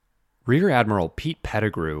Rear Admiral Pete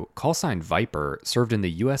Pettigrew, callsign Viper, served in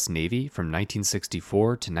the U.S. Navy from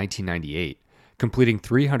 1964 to 1998, completing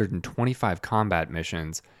 325 combat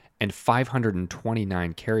missions and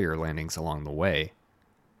 529 carrier landings along the way.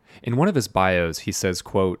 In one of his bios, he says,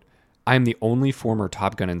 quote, "I am the only former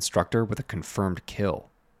Top Gun instructor with a confirmed kill,"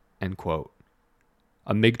 end quote.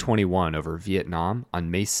 A MiG-21 over Vietnam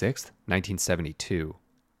on May 6, 1972.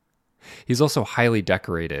 He's also highly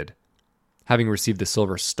decorated, having received the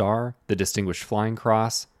Silver Star, the Distinguished Flying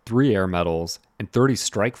Cross, 3 Air Medals, and 30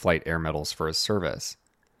 Strike Flight Air Medals for his service.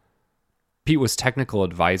 Pete was technical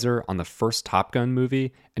advisor on the first Top Gun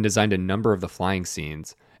movie and designed a number of the flying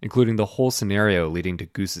scenes, including the whole scenario leading to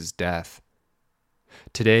Goose's death.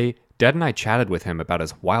 Today, Dad and I chatted with him about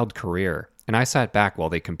his wild career, and I sat back while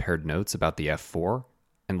they compared notes about the F-4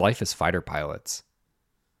 and life as fighter pilots.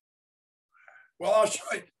 Well,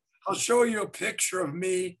 I'll show you a picture of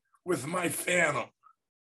me with my Phantom.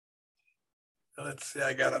 Let's see,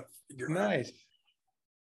 I gotta figure it out. Nice.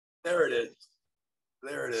 There it is.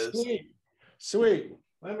 There it is. Sweet.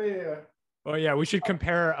 Let me. Oh yeah, we should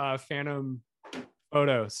compare Phantom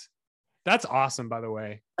photos. That's awesome, by the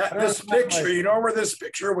way. This picture, you know where this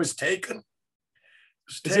picture was taken?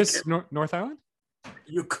 Is this North Island?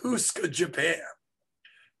 Yokosuka, Japan.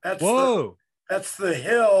 Whoa. That's the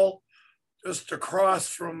hill just across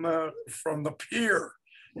from the pier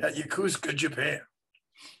at Yokosuka, Japan.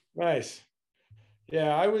 Nice.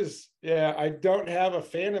 Yeah, I don't have a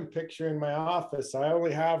Phantom picture in my office. I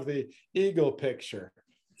only have the Eagle picture.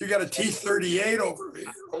 You got a T-38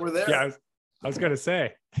 over there. Yeah, I was going to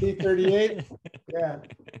say. T-38? Yeah,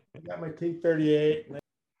 I got my T-38.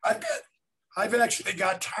 I've actually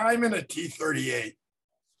got time in a T-38.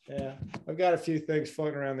 Yeah, I've got a few things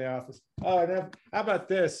floating around the office. Oh, and how about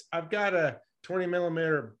this? I've got a 20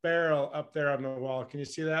 millimeter barrel up there on the wall. Can you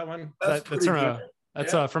see that one? That's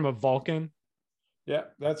from a Vulcan. Yeah,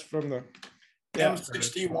 that's from the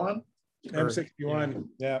M61. M61.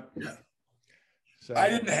 Yeah. So. I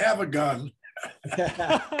didn't have a gun.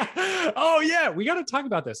 Oh yeah, we got to talk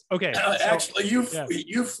about this. Okay. Actually, you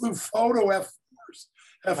flew photo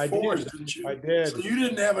F4s, didn't you? I did. So you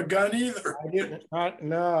didn't have a gun either. I didn't.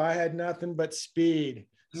 No, I had nothing but speed.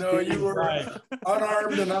 No, you were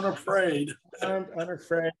unarmed and unafraid.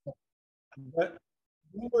 Unafraid. But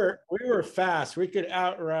we were fast. We could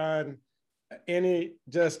outrun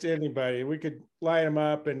anybody. We could light them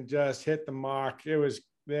up and just hit the mock. It was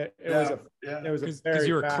a very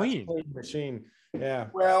you were fast, clean machine. Yeah.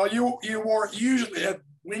 Well, you usually had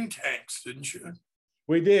wing tanks, didn't you?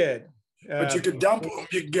 We did. But you could dump them.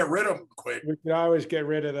 You could get rid of them quick. We could always get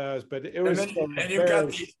rid of those, but it was. And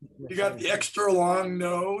you got the extra long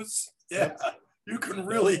nose. Yeah, you can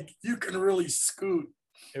really scoot.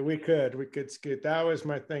 Yeah, we could scoot. That was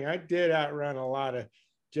my thing. I did outrun a lot of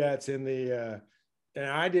jets in the, and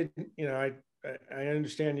I didn't. I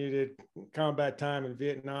understand you did combat time in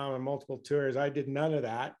Vietnam and multiple tours. I did none of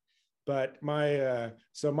that, but my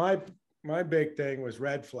big thing was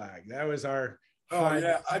red flag. That was our. Oh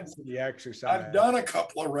yeah, the exercise. I've done a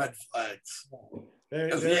couple of red flags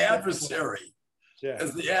as the adversary. Yeah,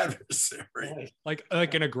 as the adversary, like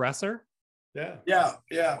an aggressor. Yeah.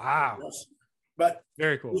 Wow. Yes. But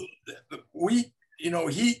very cool.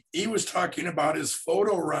 He was talking about his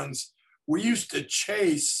photo runs. We used to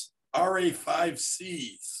chase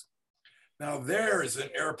RA-5Cs. Now there is an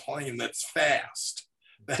airplane that's fast.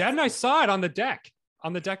 Dad and I saw it on the deck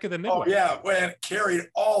of the Midway. Oh yeah, when it carried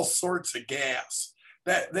all sorts of gas.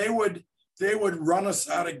 That they would run us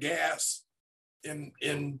out of gas in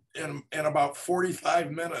about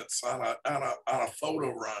 45 minutes on a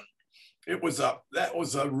photo run. That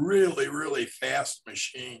was a really, really fast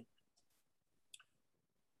machine.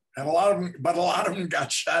 And a lot of them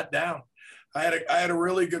got shot down. I had a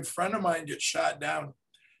really good friend of mine get shot down.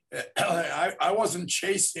 I wasn't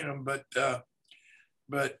chasing him,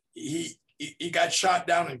 but he got shot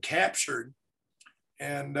down and captured.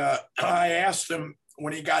 And I asked him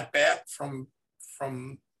when he got back from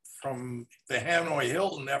the Hanoi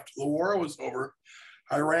Hilton after the war was over.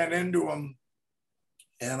 I ran into him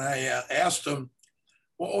and I asked him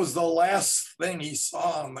what was the last thing he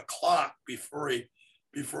saw on the clock before he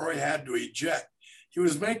had to eject. He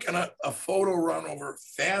was making a photo run over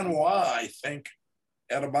Than Hoa, I think,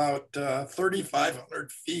 at about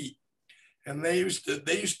 3,500 feet. And they used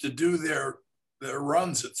to do their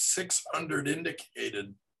runs at 600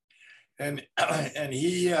 indicated. And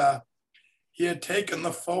he had taken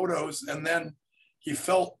the photos, and then he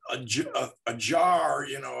felt a jar,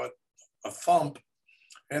 a thump,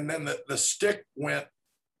 and then the stick went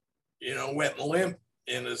limp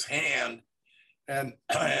in his hand, And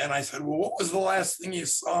I said, well, what was the last thing you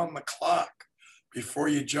saw on the clock before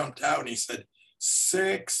you jumped out? And he said,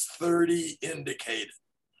 6:30 indicated.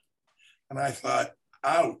 And I thought,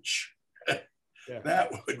 ouch. Yeah.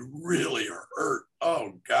 That would really hurt.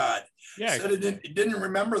 Oh God. Yeah. Said he didn't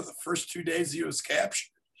remember the first 2 days he was captured.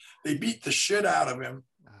 They beat the shit out of him,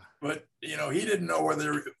 but he didn't know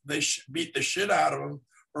whether they beat the shit out of him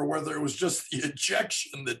or whether it was just the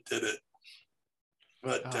ejection that did it.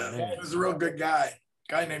 But he was a real good guy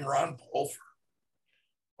named Ron Pulfer.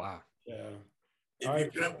 Wow. Yeah.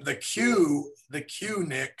 The Q,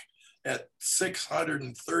 Nick, at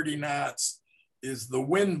 630 knots is the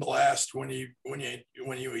wind blast when you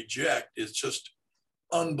eject is just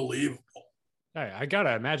unbelievable. I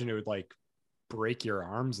gotta imagine it would like break your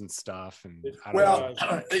arms and stuff. And the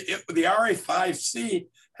RA5C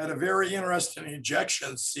had a very interesting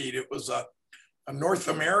ejection seat. It was a North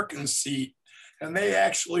American seat, and they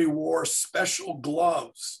actually wore special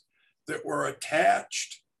gloves that were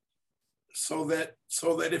attached so that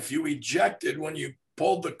if you ejected, when you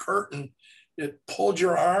pulled the curtain, it pulled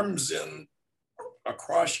your arms in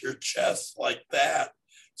across your chest like that,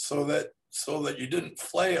 so that you didn't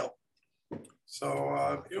flail.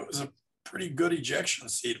 So it was a pretty good ejection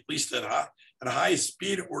seat, at least at high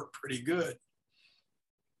speed. It worked pretty good.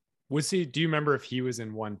 Do you remember if he was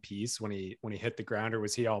in one piece when he hit the ground, or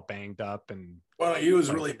was he all banged up? And well, he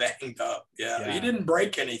was really banged up. Yeah. He didn't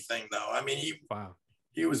break anything though. I mean,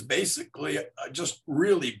 he was basically just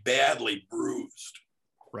really badly bruised.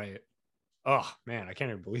 Right. Oh man, I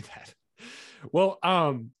can't even believe that. Well,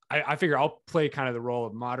 I figure I'll play kind of the role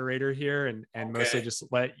of moderator here and mostly just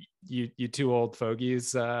let you two old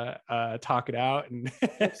fogies talk it out. And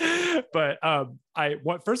but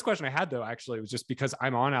first question I had though actually was just because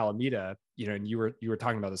I'm on Alameda, and you were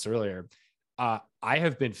talking about this earlier. I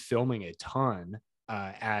have been filming a ton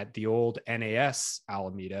at the old NAS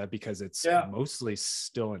Alameda because it's mostly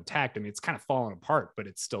still intact. I mean, it's kind of falling apart, but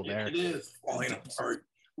it's still there. It is falling apart.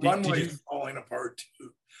 Runway is falling apart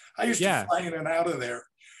too. I used to fly in and out of there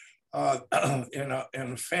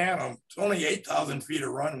in Phantom. It's only 8,000 feet of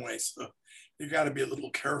runway, so you got to be a little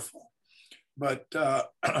careful. But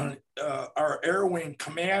our air wing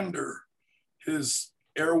commander, his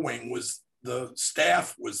air wing the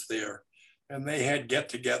staff was there, and they had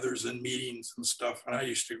get-togethers and meetings and stuff. And I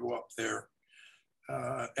used to go up there.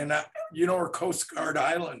 And you know where Coast Guard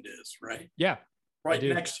Island is, right? Yeah, right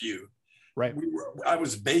next to you. Right. I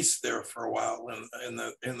was based there for a while in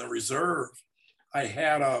the reserve. I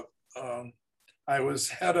was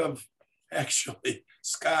head of, actually,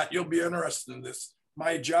 Scott, you'll be interested in this.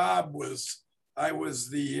 My job was, I was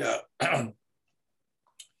the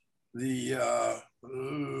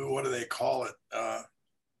what do they call it?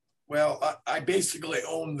 I basically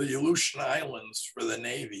owned the Aleutian Islands for the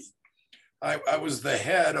Navy. I was the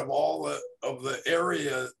head of all of the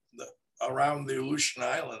area around the Aleutian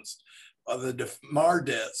Islands. The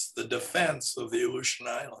MARDES, the defense of the Aleutian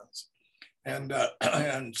Islands. And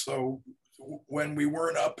so when we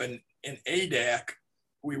weren't up in ADAC,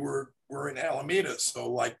 we were in Alameda. So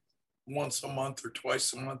like once a month or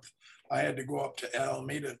twice a month, I had to go up to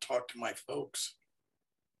Alameda and talk to my folks.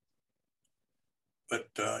 But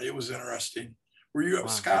it was interesting.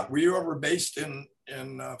 Scott, were you ever based in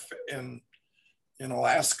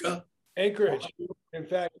Alaska? Anchorage. In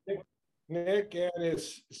fact, Nick and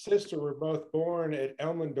his sister were both born at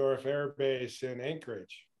Elmendorf Air Base in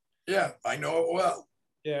Anchorage. Yeah, I know it well.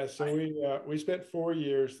 Yeah, so we spent 4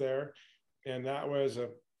 years there, and that was a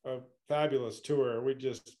fabulous tour. We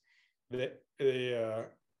just the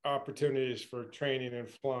opportunities for training and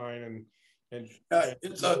flying and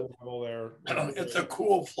it's a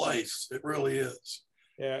cool place. It really is.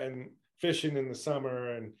 Yeah, and fishing in the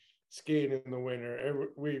summer and skiing in the winter.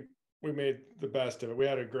 We made the best of it. We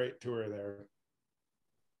had a great tour there.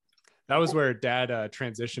 That was where Dad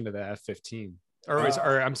transitioned to the F-15. Or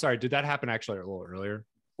I'm sorry, did that happen actually a little earlier?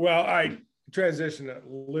 Well, I transitioned at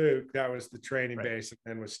Luke. That was the training base, and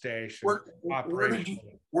then was stationed.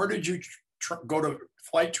 Where did you go to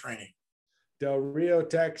flight training? Del Rio,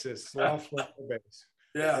 Texas, Laughlin Air Base.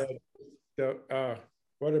 Yeah.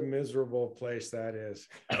 What a miserable place that is.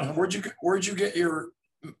 Where'd you get your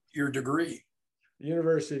degree?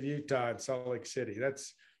 University of Utah in Salt Lake City.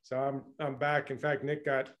 So I'm back. In fact, Nick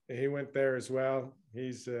he went there as well.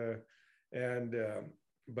 He's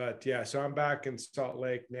but yeah, so I'm back in Salt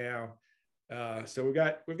Lake now. So we've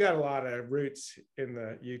got a lot of roots in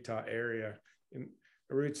the Utah area,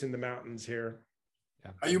 roots in the mountains here.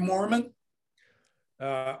 Yeah. Are you Mormon?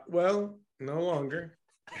 Well, no longer.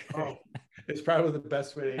 Oh. It's probably the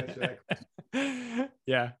best way to answer that question.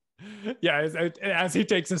 Yeah. Yeah, as he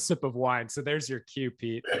takes a sip of wine. So there's your cue,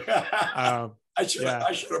 Pete. I should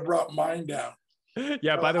have brought mine down.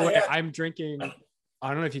 Yeah. By the way, I'm drinking. I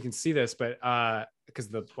don't know if you can see this, but because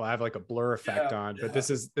I have like a blur effect on. But this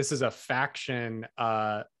is a Faction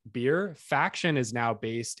beer. Faction is now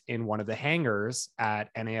based in one of the hangars at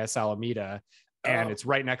NAS Alameda, and it's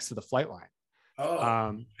right next to the flight line.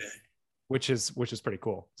 Okay. Which is pretty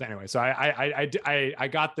cool. So anyway, so I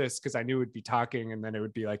got this because I knew we'd be talking, and then it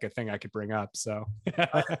would be like a thing I could bring up. So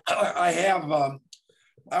I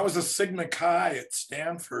was a Sigma Chi at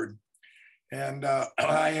Stanford, and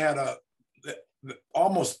I had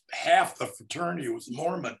almost half the fraternity was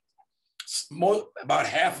Mormon. About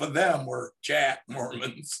half of them were Jack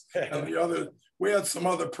Mormons, and we had some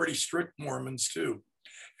other pretty strict Mormons too.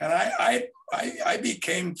 And I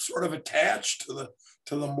became sort of attached to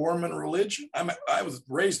the Mormon religion. I was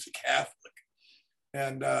raised a Catholic,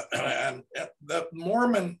 and the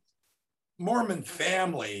Mormon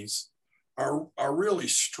families are really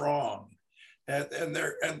strong, and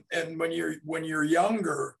when you're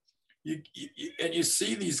younger, you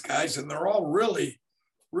see these guys, and they're all really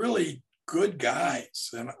good guys.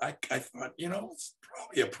 And I thought, it's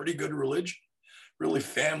probably a pretty good religion, really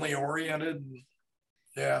family oriented.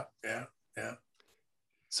 Yeah.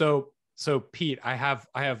 So Pete, I have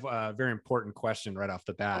a very important question right off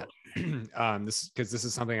the bat. This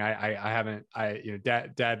is something I haven't,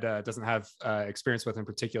 Dad doesn't have experience with in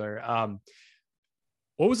particular.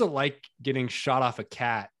 What was it like getting shot off a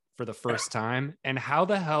cat for the first time, and how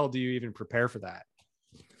the hell do you even prepare for that?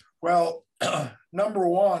 Well, number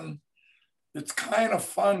one, it's kind of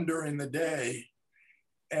fun during the day,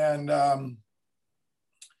 and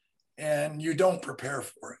you don't prepare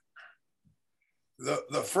for it.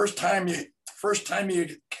 The first time you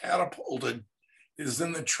get catapulted is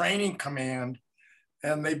in the training command,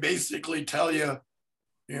 and they basically tell you,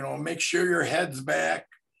 make sure your head's back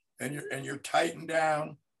and you're tightened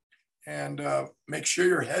down, and make sure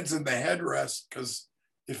your head's in the headrest, because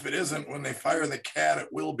if it isn't, when they fire the cat, it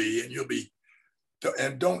will be, and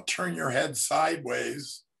and don't turn your head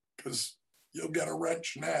sideways, because you'll get a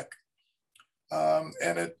wrench neck.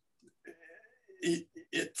 And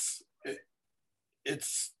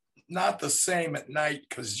it's not the same at night,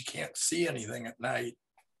 because you can't see anything at night.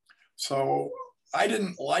 So I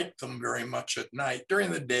didn't like them very much at night.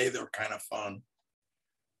 During the day, they're kind of fun.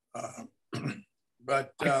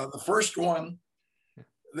 But the first one,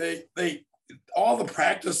 all the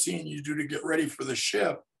practicing you do to get ready for the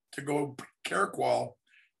ship to go Carrick-Wall,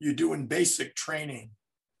 you do in basic training.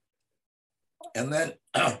 And then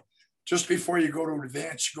just before you go to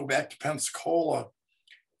advance, you go back to Pensacola,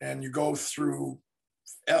 and you go through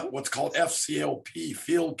what's called FCLP,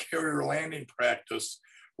 Field Carrier Landing Practice,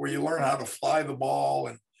 where you learn how to fly the ball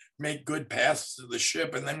and make good passes to the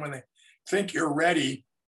ship. And then when they think you're ready,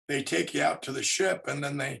 they take you out to the ship, and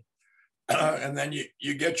then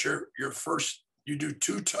you get your first, you do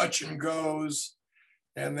 2 touch and goes,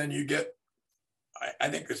 and then you get, I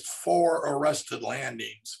think it's 4 arrested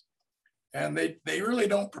landings. And they really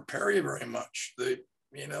don't prepare you very much. They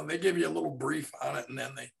give you a little brief on it, and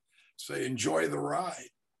then they say, enjoy the ride.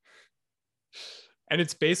 And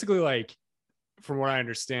it's basically like, from what I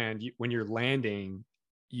understand, when you're landing,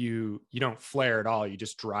 you don't flare at all. You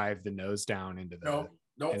just drive the nose down into the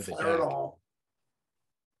don't flare at all.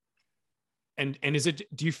 And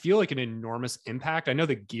do you feel like an enormous impact? I know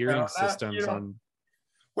the gearing systems on.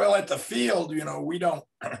 Well, at the field, we don't.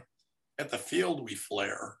 At the field, we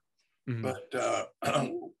flare, mm-hmm. But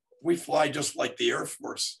we fly just like the Air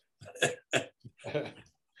Force at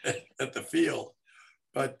the field.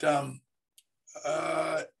 But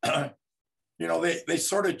they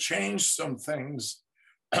sort of change some things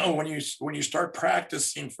when you start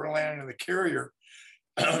practicing for landing the carrier.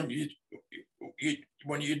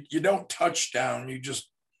 When you don't touch down,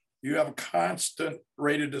 you have a constant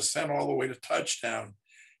rate of descent all the way to touchdown.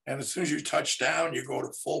 And as soon as you touch down, you go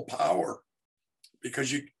to full power,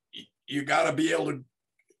 because you got to be able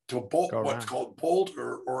to bolt what's called bolt,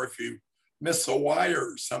 or if you miss a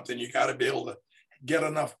wire or something, you got to be able to get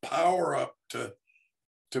enough power up to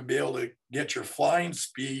be able to get your flying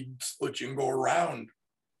speed so that you can go around.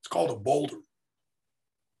 It's called a boulder.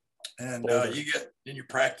 And you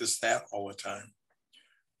practice that all the time.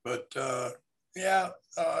 But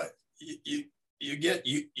you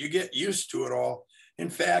get used to it all. In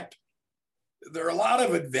fact, there are a lot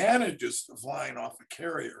of advantages to flying off a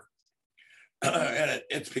carrier, and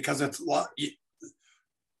it's because it's a lot.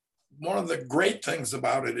 One of the great things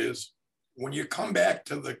about it is when you come back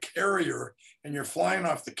to the carrier and you're flying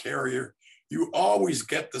off the carrier, you always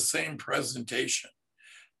get the same presentation,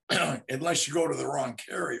 unless you go to the wrong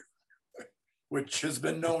carrier. which has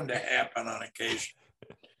been known to happen on occasion.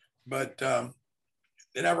 But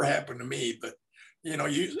it never happened to me. But, you know,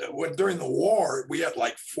 during the war, we had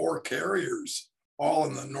like 4 carriers all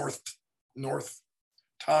in the North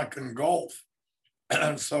Tonkin Gulf.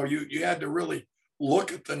 And so you had to really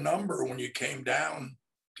look at the number when you came down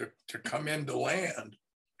to come into land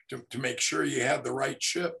to make sure you had the right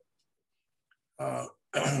ship.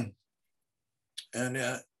 And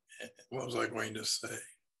what was I going to say?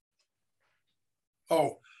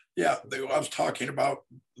 Oh, yeah, I was talking about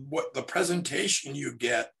what the presentation you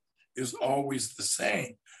get is always the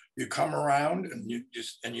same. You come around and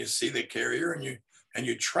you see the carrier and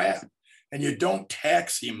you trap, and you don't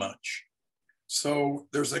taxi much. So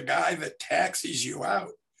there's a guy that taxis you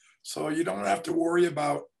out. So you don't have to worry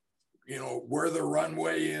about, you know, where the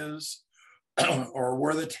runway is or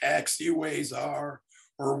where the taxiways are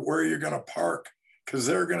or where you're going to park, because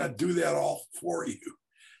they're going to do that all for you.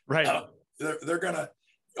 Right. They're going to,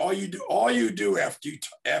 all you do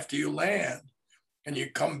after you land and you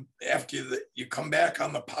come back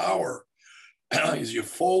on the power is you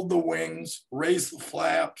fold the wings, raise the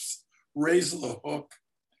flaps, raise the hook,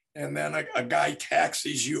 and then a guy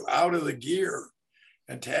taxis you out of the gear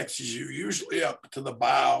and taxis you usually up to the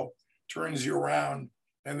bow, turns you around,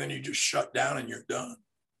 and then you just shut down and you're done.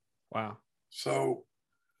 Wow. So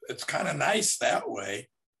it's kind of nice that way.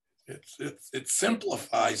 It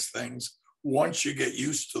simplifies things once you get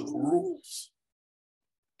used to the rules.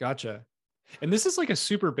 Gotcha. And this is like a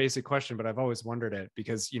super basic question, but I've always wondered it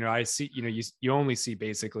because, you know, I see, you know, you only see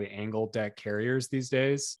basically angle deck carriers these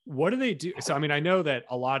days. What do they do? So, I mean, I know that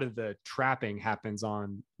a lot of the trapping happens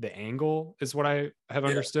on the angle is what I have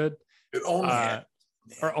understood. It only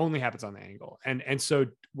only happens on the angle. And so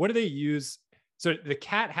what do they use? So does the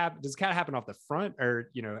cat happen off the front, or,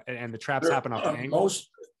 you know, and the traps happen off the angle?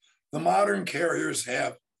 The modern carriers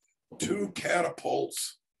have 2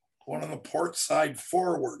 catapults, one on the port side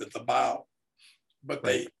forward at the bow, but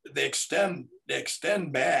they extend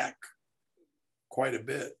back quite a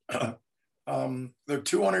bit. They're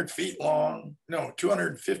 200 feet long, no,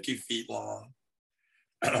 250 feet long.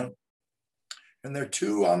 And they're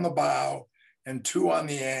 2 on the bow and 2 on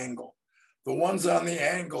the angle. The ones on the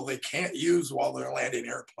angle they can't use while they're landing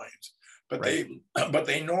airplanes, but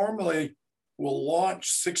they normally will launch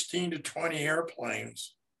 16 to 20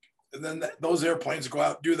 airplanes. And then those airplanes go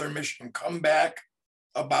out, do their mission, come back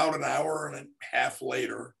about an hour and a half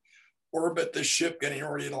later, orbit the ship getting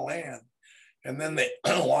ready to land. And then they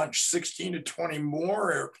launch 16 to 20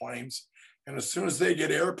 more airplanes. And as soon as they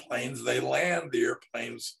get airplanes, they land the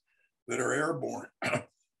airplanes that are airborne.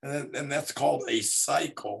 And that's called a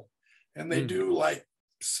cycle. And they do like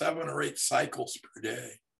 7 or 8 cycles per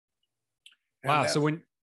day. Wow. So when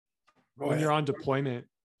you're on deployment,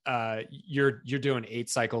 you're doing 8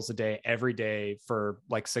 cycles a day every day for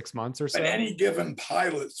like 6 months or so. And any given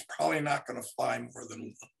pilot's probably not going to fly more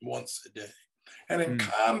than once a day. And in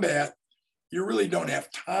combat, you really don't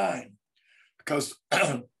have time, because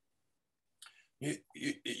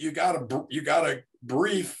you gotta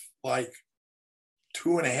brief like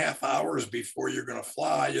 2.5 hours before you're going to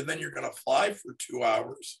fly, and then you're going to fly for 2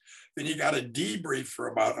 hours. Then you got to debrief for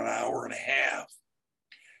about an hour and a half,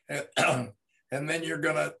 and then you're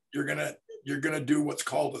gonna do what's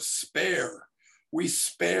called a spare. We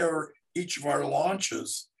spare each of our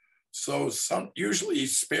launches, so usually you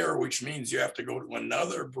spare, which means you have to go to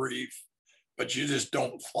another brief, but you just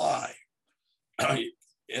don't fly.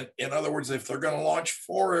 In other words, if they're going to launch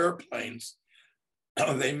 4 airplanes,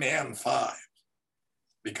 they man 5.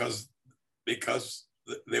 Because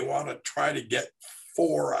they want to try to get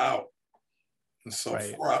 4 out. And so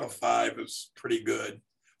 4 out of 5 is pretty good.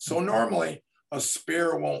 So normally a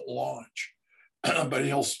spare won't launch, but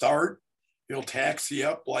he'll taxi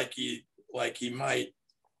up like he might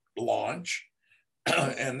launch.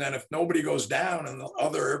 And then if nobody goes down and the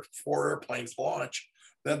other 4 airplanes launch,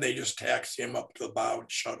 then they just taxi him up to the bow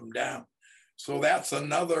and shut him down. So that's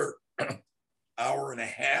another hour and a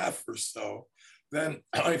half or so. Then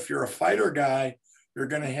if you're a fighter guy, you're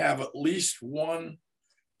going to have at least 1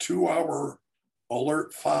 2-hour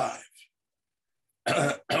alert 5.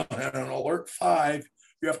 And an alert 5,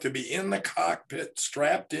 you have to be in the cockpit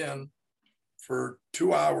strapped in for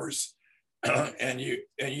 2 hours, and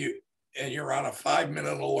you're on a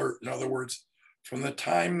 5-minute alert. In other words, from the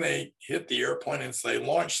time they hit the airplane and say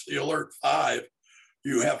launch the alert 5,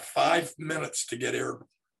 you have 5 minutes to get airborne.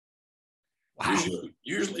 Wow.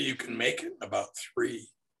 Usually you can make it in about 3.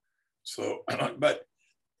 So, but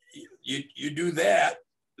you do that.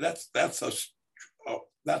 That's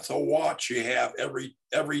a watch you have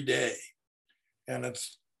every day, and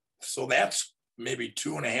that's maybe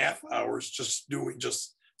 2.5 hours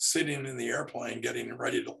just sitting in the airplane, getting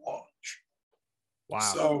ready to launch. Wow.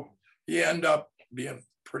 So you end up being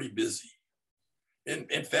pretty busy.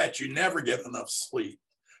 In fact, you never get enough sleep.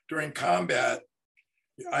 During combat,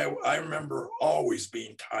 I remember always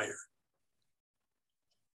being tired.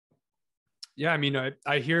 Yeah, I mean,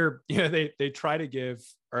 I hear, they try to give,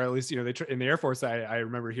 or at least, in the Air Force, I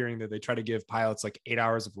remember hearing that they try to give pilots like 8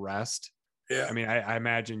 hours of rest. Yeah. I mean, I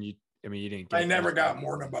imagine you didn't get. I never got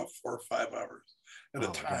more than about 4 or 5 hours at a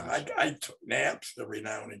time. I took naps every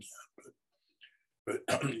now and again, but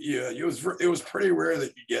yeah, it was pretty rare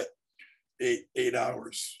that you get 8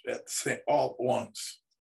 hours all at once.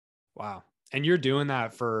 Wow. And you're doing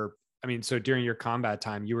that for, so during your combat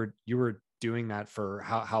time, you were doing that for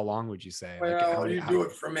how long would you say? Well, you do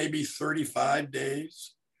it for maybe 35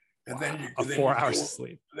 days, and wow, then 4 hours of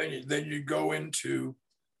sleep. Then you go into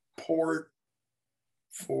port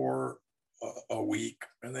for a week,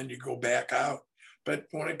 and then you go back out. But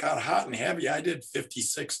when it got hot and heavy, I did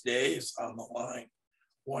 56 days on the line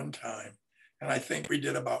one time, and I think we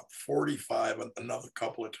did about 45 another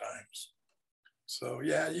couple of times. So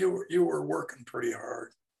yeah, you were working pretty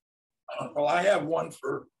hard. Well, I have one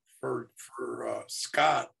for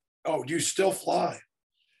Scott. Oh, do you still fly?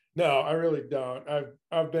 No, I really don't.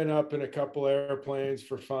 I've been up in a couple airplanes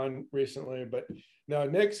for fun recently, but no,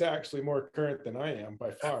 Nick's actually more current than I am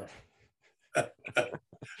by far.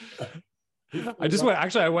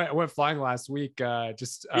 I went flying last week,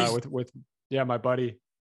 with my buddy.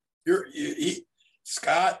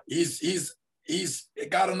 Scott, he's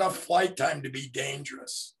got enough flight time to be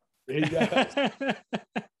dangerous. He does.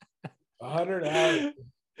 100 hours.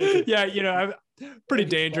 Yeah, I'm pretty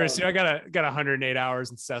dangerous. I got 108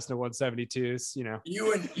 hours in Cessna 172s.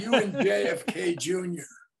 You and JFK Jr.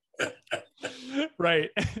 Right.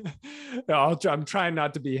 No, I'm trying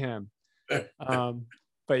not to be him.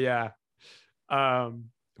 But yeah.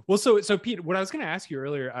 Well, so Pete, what I was going to ask you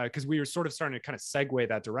earlier, because we were sort of starting to kind of segue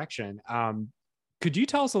that direction. Could you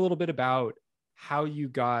tell us a little bit about how you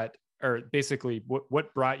got, or basically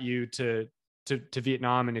what brought you to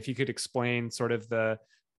Vietnam, and if you could explain sort of the,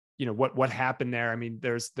 what happened there? I mean,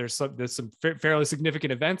 there's some fairly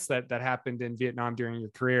significant events that happened in Vietnam during your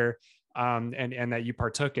career, and that you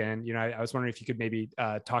partook in. I was wondering if you could maybe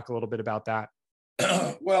talk a little bit about that.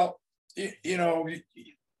 Well,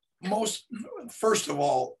 first of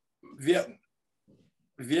all,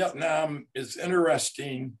 Vietnam is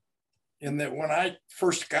interesting in that when I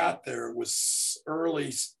first got there, it was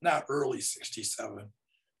not early 67.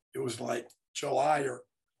 It was like July or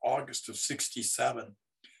August of 67.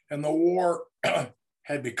 And the war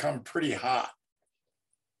had become pretty hot.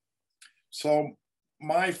 So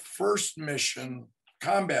my first mission,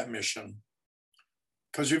 combat mission,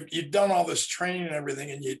 because you've done all this training and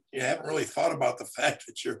everything, and you haven't really thought about the fact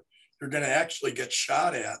that you're going to actually get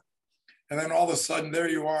shot at. And then all of a sudden, there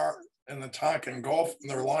you are in the Tonkin Gulf, and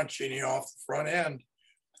they're launching you off the front end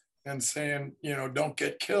and saying, don't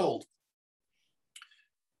get killed.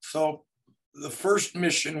 So the first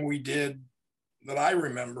mission we did that I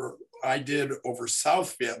remember, I did over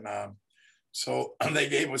South Vietnam. So they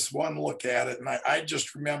gave us one look at it, and I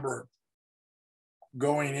just remember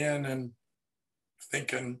going in and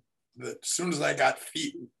thinking that as soon as I got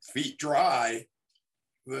feet dry,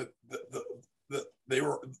 that they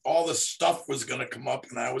were, all the stuff was going to come up,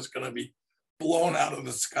 and I was going to be blown out of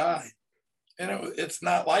the sky. And it's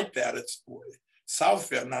not like that. South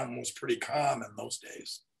Vietnam was pretty calm in those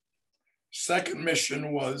days. Second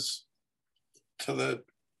mission was to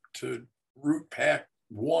Route Pac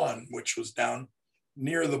 1, which was down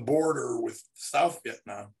near the border with South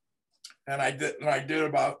Vietnam. And I did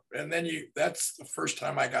about, and then that's the first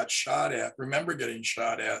time I got shot at, remember getting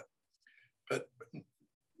shot at. But,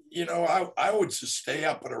 I would just stay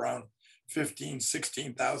up at around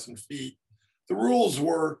 16,000 feet. The rules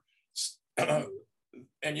were,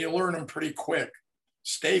 and you learn them pretty quick,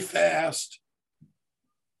 stay fast,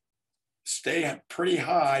 stay pretty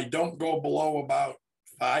high, don't go below about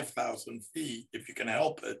 5,000 feet if you can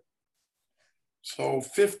help it. So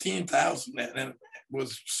 15,000 and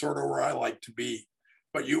was sort of where I like to be.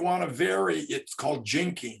 But you want to vary, it's called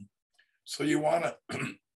jinking. So you want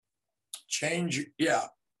to change,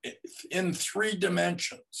 in 3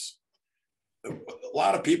 dimensions. A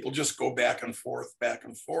lot of people just go back and forth.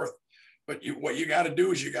 But what you got to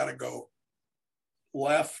do is you got to go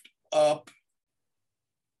left, up,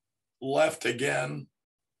 left again,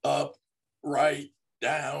 up, right,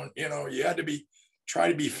 down. You had to try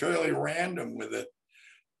to be fairly random with it,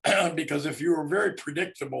 because if you were very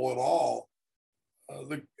predictable at all,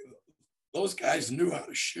 those guys knew how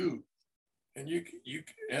to shoot, and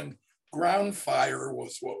ground fire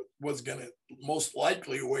was what was going to most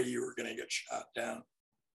likely way you were going to get shot down.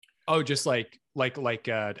 Oh, just like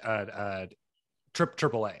AAA,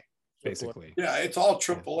 basically. Yeah, it's all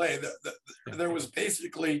AAA. There was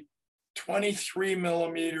basically 23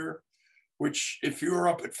 millimeter, which if you were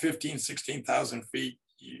up at 15, 16,000 feet,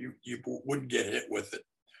 you wouldn't get hit with it.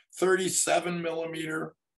 37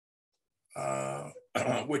 millimeter,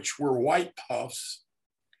 which were white puffs.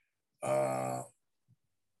 And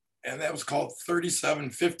that was called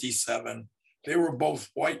 3757. They were both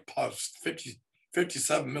white puffs.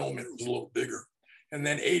 57 millimeter was a little bigger. And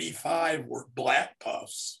then 85 were black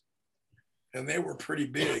puffs, and they were pretty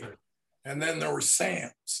big. And then there were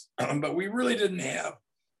SAMs, but we really didn't have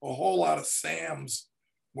a whole lot of SAMs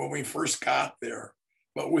when we first got there.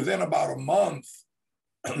 But within about a month,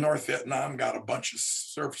 North Vietnam got a bunch of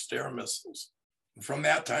surface-to-air missiles. And from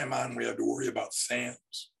that time on, we had to worry about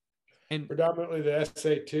SAMs. And predominantly the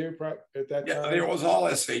SA-2 at that time? Yeah, there was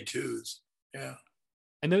all SA-2s. Yeah.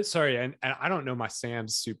 I know, sorry, and I don't know my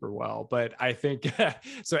SAMs super well, but I think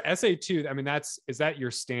so. SA-2, I mean, is that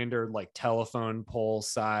your standard like telephone pole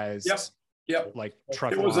size? Yep. Like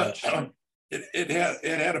truck it was launch? It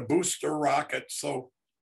had a booster rocket, so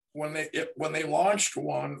when they launched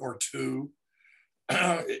one or two,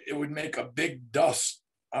 it would make a big dust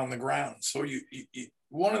on the ground. So you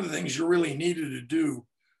one of the things you really needed to do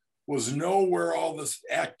was know where all the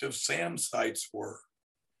active SAM sites were.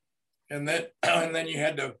 And then you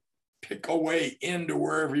had to pick a way into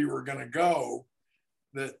wherever you were going to go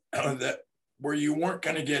that where you weren't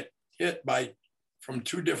going to get hit from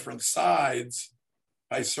two different sides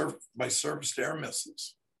by surface-to-air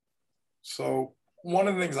missiles. So one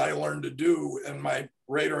of the things I learned to do, and my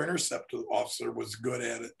radar intercept officer was good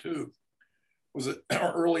at it too, was that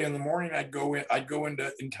early in the morning I'd go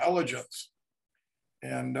into intelligence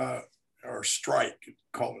and or strike,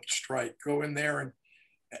 call it strike, go in there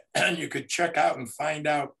and you could check out and find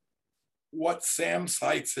out what SAM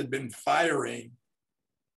sites had been firing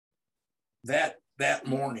that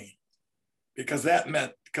morning, because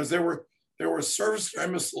there were surface-to-air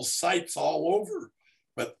missile sites all over,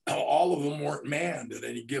 but all of them weren't manned at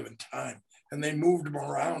any given time, and they moved them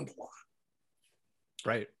around a lot.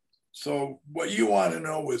 Right. So what you want to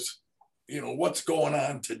know is, what's going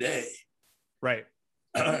on today. Right.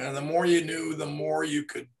 And the more you knew, the more you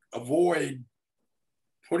could avoid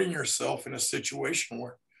putting yourself in a situation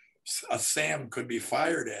where a SAM could be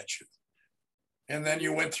fired at you. And then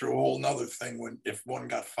you went through a whole nother thing if one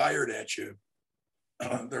got fired at you,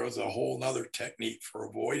 there was a whole nother technique for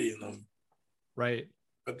avoiding them. Right.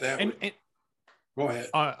 But that go ahead.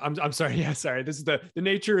 I'm sorry. Yeah, sorry. This is the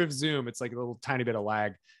nature of Zoom. It's like a little tiny bit of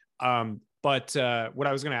lag. But what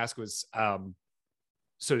I was going to ask was,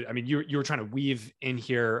 so, I mean, you were trying to weave in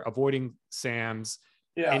here, avoiding SAMs.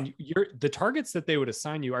 Yeah. And the targets that they would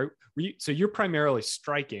assign you so you're primarily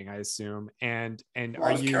striking, I assume, and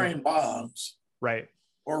are you carrying bombs, right,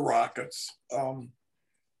 or rockets?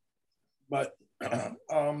 But would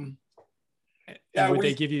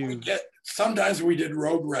they give you? Sometimes we did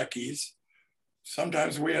road recce's.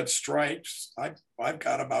 Sometimes we had strikes. I've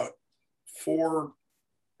got about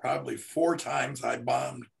probably four times I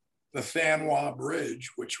bombed the Than Hoa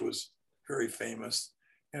Bridge, which was very famous.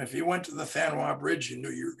 And if you went to the Than Hoa Bridge, you knew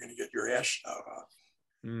you were going to get your ass shot off.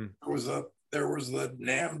 Mm. There was the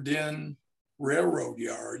Nam Dinh railroad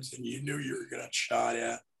yards, and you knew you were going to get shot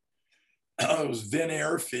at. It was Vinh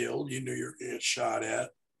Airfield, you knew you were going to get shot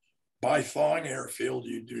at. Bai Thong Airfield,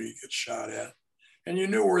 you knew you get shot at. And you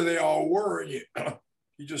knew where they all were, and you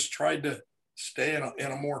just tried to stay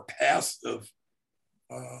in a more passive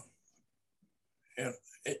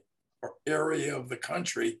area of the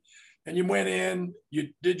country. And you went in, you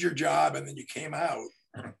did your job, and then you came out.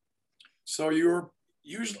 So you were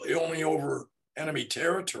usually only over enemy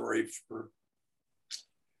territory for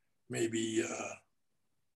maybe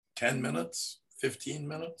 10 minutes, 15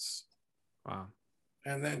 minutes. Wow.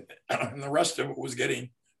 And then and the rest of it was getting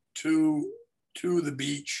to the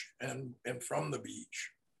beach and from the beach.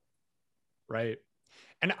 Right.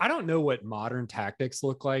 And I don't know what modern tactics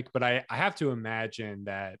look like, but I have to imagine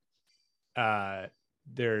that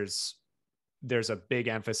there's a big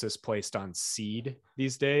emphasis placed on seed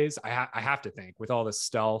these days. I have to think, with all the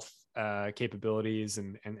stealth capabilities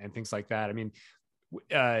and things like that. I mean,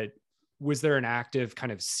 was there an active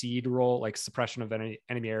kind of seed role, like suppression of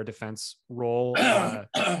enemy air defense role?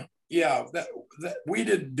 Yeah, that we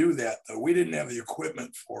didn't do that though. We didn't have the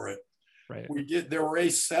equipment for it. Right. There were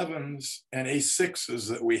A7s and A6s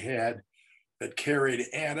that we had that carried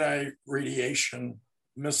anti-radiation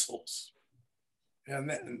missiles.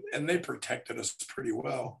 And they protected us pretty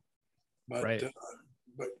well. But right.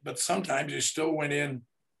 but sometimes you still went in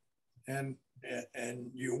and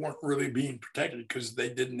you weren't really being protected because they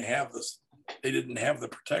didn't have the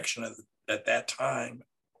protection at that time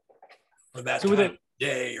or that time of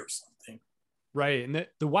day or something. Right. And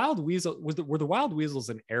the wild weasel were the wild weasels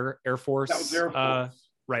an Air Force? That was Air Force.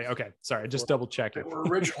 Right. Okay. Sorry. Just double check it. They were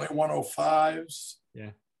originally 105s.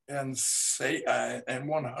 Yeah. And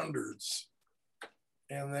 100s.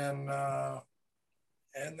 And then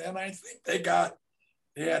I think they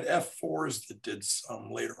had F4s that did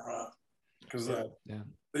some later on because the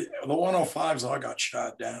 105s all got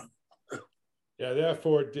shot down. Yeah, the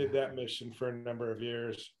F4 did that mission for a number of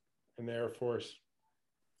years in the Air Force.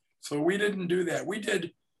 So we didn't do that. We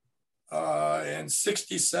did in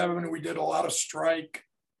 67, we did a lot of strike.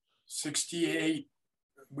 68,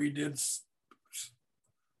 we did.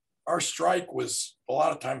 Our strike was a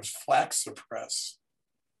lot of times flak suppress,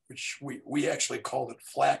 which we actually called it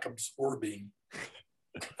flak absorbing.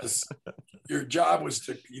 Because your job was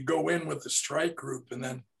you go in with the strike group and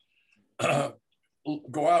then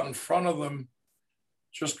go out in front of them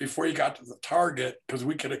just before you got to the target, because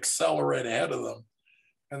we could accelerate ahead of them,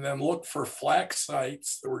 and then look for flak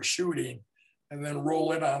sites that were shooting, and then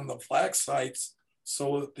roll in on the flak sites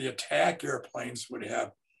so that the attack airplanes would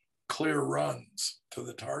have clear runs to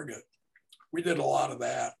the target. We did a lot of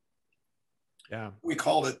that. Yeah. We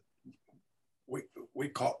called it,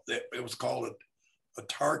 it was called a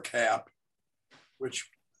tar cap, which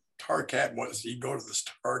tar cap was you go to this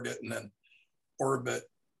target and then orbit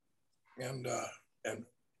and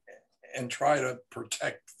try to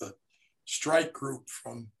protect the strike group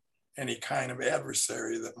from any kind of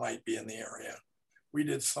adversary that might be in the area. We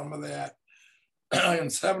did some of that. In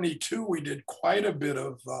 72, we did quite a bit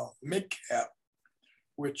of mid-cap,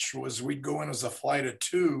 which was we'd go in as a flight of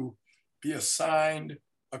two, be assigned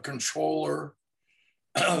a controller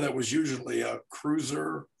that was usually a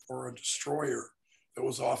cruiser or a destroyer that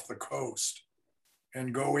was off the coast,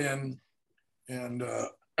 and go in and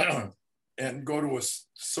and go to a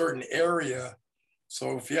certain area.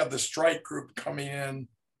 So if you have the strike group coming in,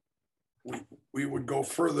 we would go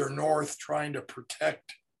further north trying to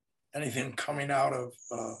protect anything coming out of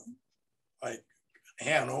like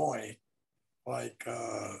Hanoi, like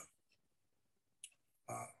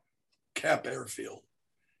Cap Airfield.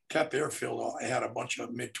 Cap Airfield had a bunch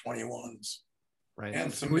of MiG-21s, right,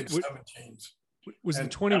 and some MiG-17s. Was the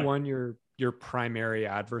 21 your primary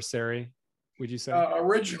adversary, would you say?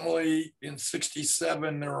 Originally in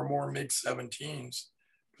 67, there were more MiG-17s,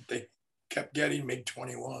 but they kept getting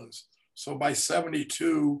MiG-21s. So by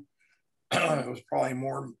 72, it was probably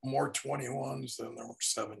more 21s than there were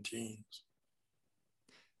 17s.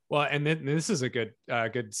 Well, and then this is a good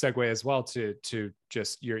segue as well to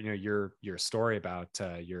just your story about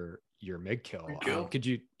your MiG kill. Could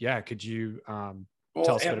you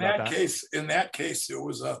tell us a bit about that? In that case, it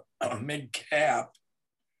was a MiG cap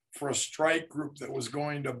for a strike group that was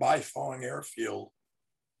going to Bifong Airfield,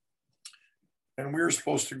 and we were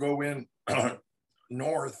supposed to go in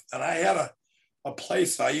north. And I had a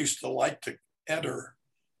place I used to like to enter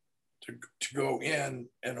to go in,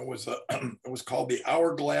 and it was called the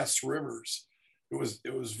Hourglass Rivers. It was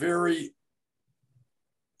very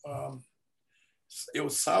it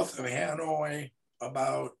was south of Hanoi,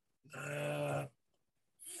 about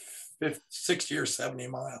 60 or 70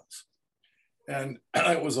 miles, and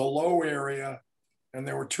it was a low area, and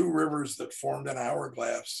there were two rivers that formed an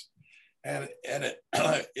hourglass, and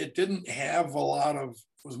it didn't have a lot of,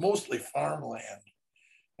 it was mostly farmland,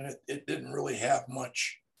 and it didn't really have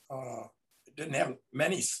much. It didn't have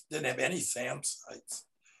any SAM sites.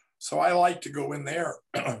 So I like to go in there.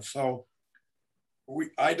 So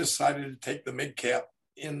I decided to take the MiG cap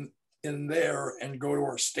in there and go to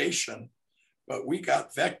our station, but we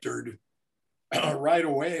got vectored right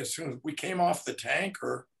away as soon as we came off the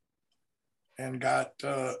tanker and got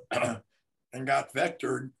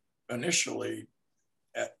vectored initially.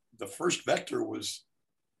 The first vector was,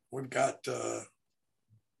 we've got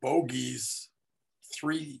bogeys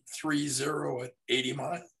 330 at 80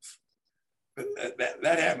 miles. But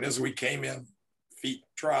that happened as we came in feet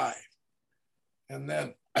dry. And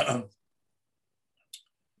then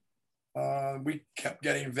we kept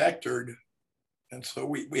getting vectored. And so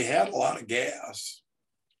we had a lot of gas.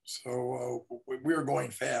 So we were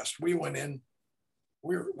going fast. We went in,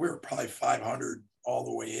 we were probably 500 all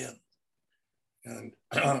the way in. And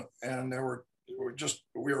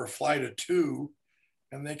we were a flight of two,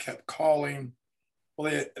 and they kept calling.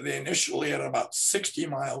 Well, they initially at about 60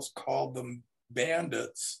 miles called them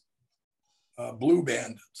bandits, blue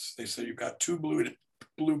bandits. They said, you've got two blue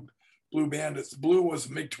bandits. Blue was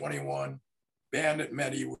MiG-21. Bandit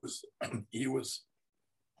meant he was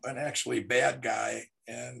an actually bad guy.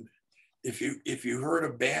 And if you heard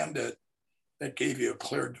a bandit, that gave you a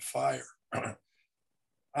cleared to fire.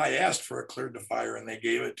 I asked for a cleared to fire, and they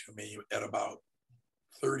gave it to me at about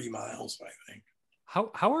 30 miles, I think.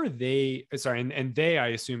 How are they? Sorry, and they, I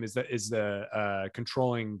assume, is the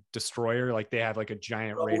controlling destroyer. Like they have like a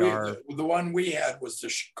giant radar. The one we had was the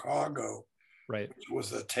Chicago, right? Which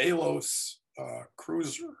was a Talos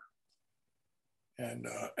cruiser, and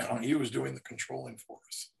he was doing the controlling for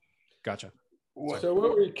us. Gotcha. So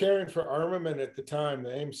what were you carrying for armament at the time?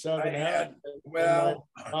 The AIM-7? I had, well,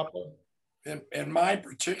 in my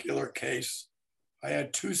particular case, I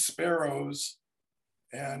had 2 Sparrows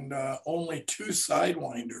and only 2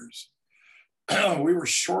 Sidewinders. We were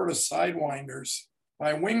short of Sidewinders.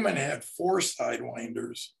 My wingman had 4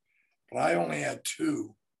 Sidewinders, but I only had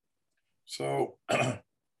 2. So I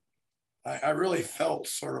really felt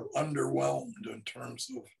sort of underwhelmed in terms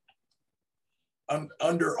of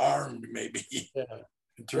underarmed, maybe,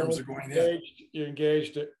 in terms of going in. You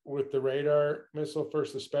engaged it with the radar missile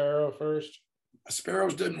first, the Sparrow first? The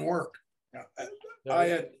Sparrows didn't work.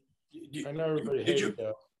 I know everybody hated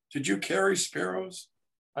those. Did you carry Sparrows?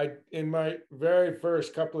 In my very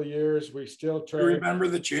first couple of years, we still tried. You remember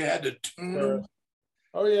that you had to tune them?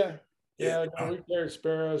 Oh, yeah. Yeah, no, we carried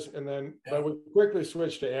Sparrows, and then but we quickly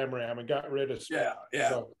switched to AMRAAM and got rid of Sparrows.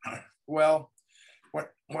 So. Well,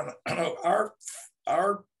 when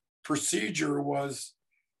our procedure was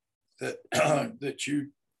that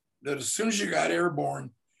that as soon as you got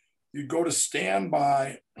airborne, you'd go to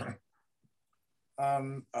standby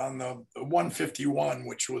on the 151,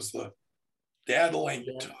 which was the data link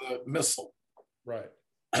to the missile. Right.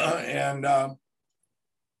 And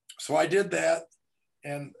so I did that,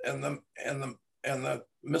 and the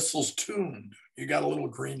missile's tuned. You got a little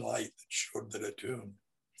green light that showed that it tuned.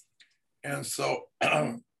 And so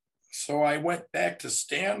so I went back to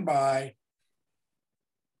standby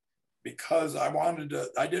because I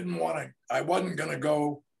didn't want to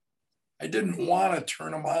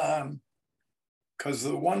turn them on, because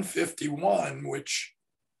the 151, which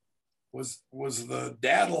was the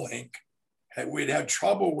data link, we'd had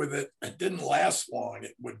trouble with it. It didn't last long.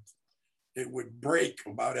 It would break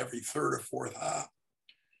about every 3rd or 4th hop.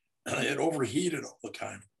 It overheated all the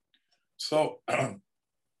time. So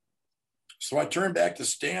I turned back to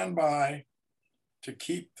standby to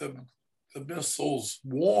keep the missiles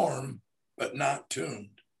warm, but not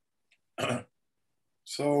tuned.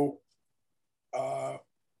 So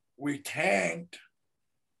we tanked,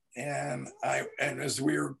 and as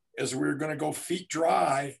we were going to go feet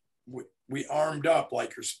dry, we armed up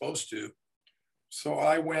like you're supposed to. So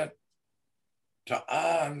I went to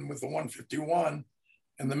on with the 151,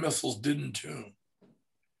 and the missiles didn't tune,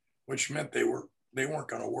 which meant they weren't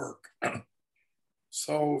going to work.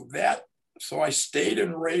 So I stayed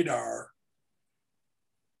in radar,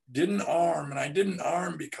 didn't arm, and I didn't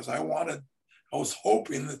arm because I was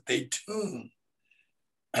hoping that they tune.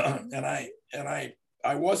 and I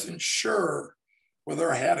wasn't sure whether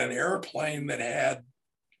I had an airplane that had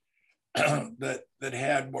that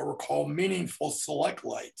had what were called meaningful select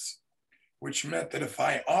lights, which meant that if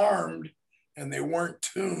I armed and they weren't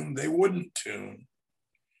tuned, they wouldn't tune.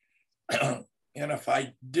 And if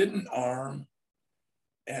I didn't arm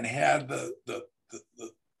and had the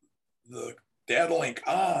data link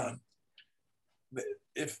on,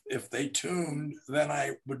 if they tuned, then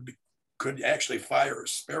I could actually fire a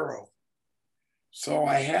Sparrow. So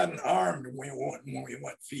I hadn't armed when we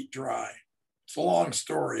went feet dry. It's a long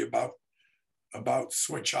story about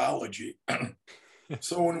switchology.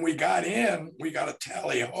 So when we got in, we got a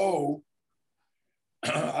tally-ho.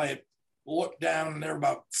 I looked down, and they're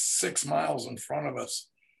about 6 miles in front of us.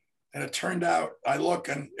 And it turned out, I look,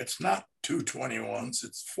 and it's not 221s,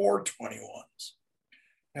 it's 421s.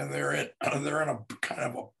 And they're in a kind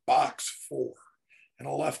of a box 4 in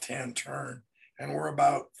a left-hand turn. And we're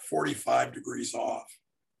about 45 degrees off.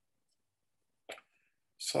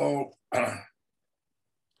 So it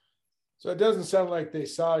doesn't sound like they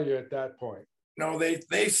saw you at that point. No,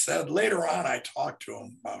 they said later on, I talked to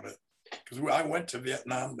them about it, because I went to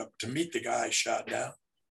Vietnam to meet the guy shot down.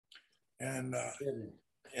 And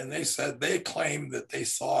they said they claimed that they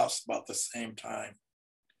saw us about the same time.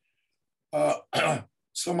 So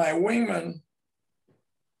my wingman,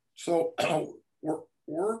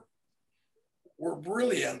 we're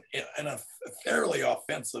really in a fairly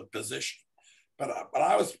offensive position, but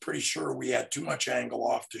I was pretty sure we had too much angle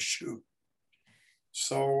off to shoot.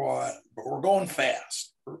 So, but we're going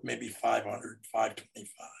fast, maybe 500,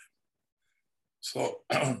 525. So,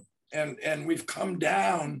 and we've come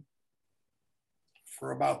down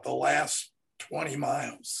for about the last 20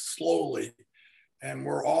 miles slowly. And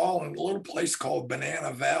we're all in a little place called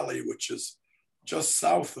Banana Valley, which is just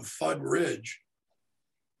south of Fudd Ridge.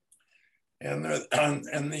 And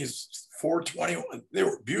these 420, they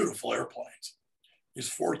were beautiful airplanes. These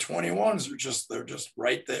 421s they're just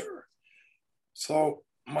right there. So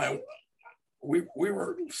we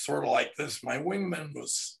were sort of like this. My wingman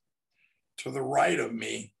was to the right of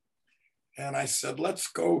me. And I said, let's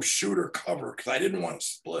go shoot or cover, because I didn't want to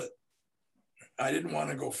split. I didn't want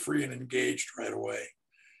to go free and engaged right away,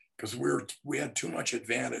 because we had too much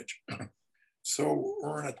advantage. So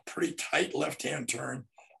we're in a pretty tight left-hand turn.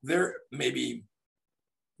 They're maybe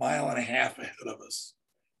a mile and a half ahead of us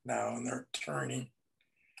now, and they're turning.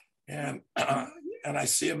 And I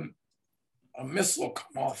see a missile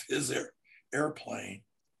come off his airplane.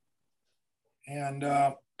 And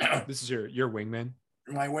this is your wingman?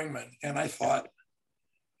 My wingman. And I thought,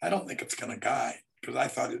 I don't think it's going to guide, because I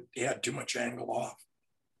thought it had too much angle off.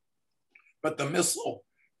 But the missile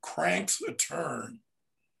cranks a turn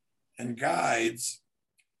and guides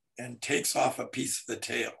and takes off a piece of the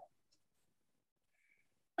tail.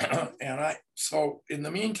 So in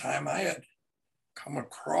the meantime, I had come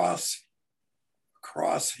across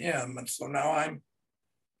him. And so now I'm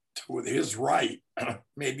to his right,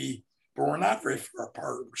 maybe, but we're not very far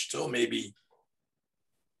apart. We're still maybe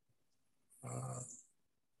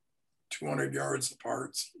 200 yards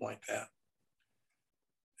apart, something like that.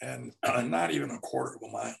 And not even a quarter of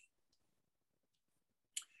a mile.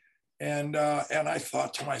 And I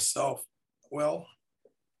thought to myself, well,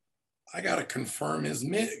 I got to confirm his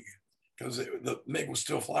MiG, because the MiG was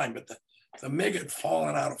still flying, but the MiG had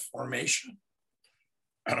fallen out of formation.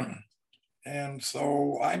 And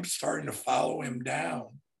so I'm starting to follow him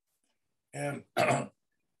down. And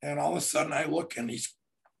all of a sudden I look, and he's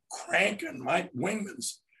cranking, my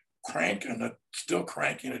wingman's still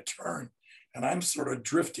cranking a turn. And I'm sort of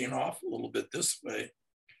drifting off a little bit this way.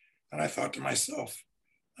 And I thought to myself,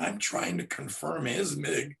 I'm trying to confirm his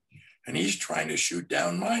MiG, and he's trying to shoot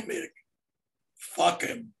down my MiG. Fuck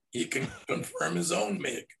him. He can confirm his own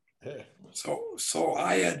MiG. So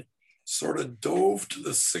I had sort of dove to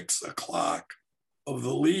the 6 o'clock of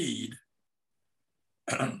the lead.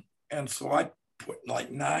 And so I put like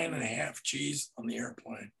 9.5 Gs on the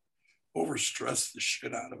airplane, overstressed the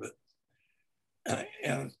shit out of it.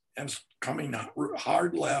 And coming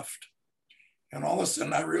hard left. And all of a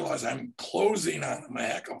sudden I realize I'm closing on him a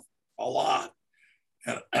heck of a lot.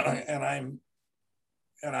 And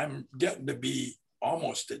I'm getting to be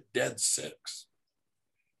almost at dead 6.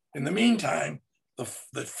 In the meantime, the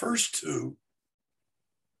first two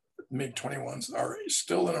MiG-21s are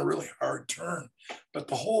still in a really hard turn, but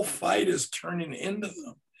the whole fight is turning into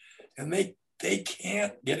them, and they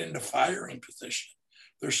can't get into firing position.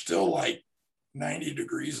 They're still like 90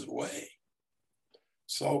 degrees away.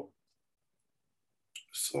 So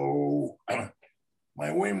my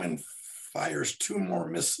wingman fires 2 more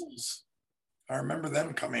missiles. I remember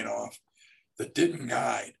them coming off that didn't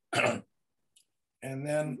guide. And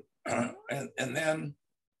then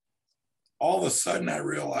all of a sudden I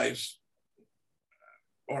realized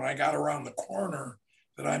when I got around the corner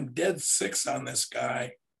that I'm dead 6 on this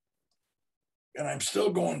guy, and I'm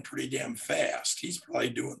still going pretty damn fast. He's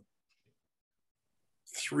probably doing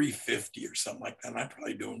 350 or something like that. And I'm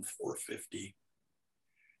probably doing 450.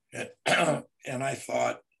 And I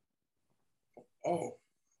thought,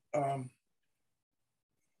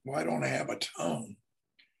 why don't I have a tone?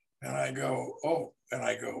 And I go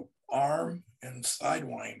arm and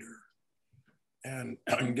sidewinder, and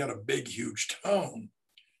get a big, huge tone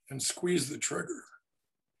and squeeze the trigger.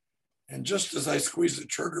 And just as I squeezed the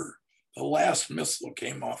trigger, the last missile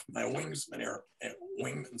came off my wingman's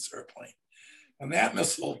airplane. And that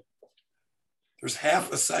missile, there's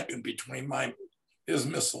half a second between his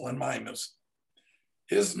missile and my missile.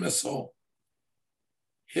 His missile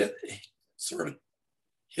sort of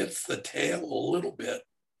hits the tail a little bit,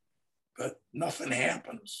 but nothing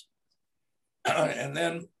happens. And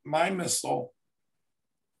then my missile,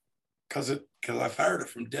 because I fired it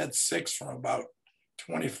from dead 6 from about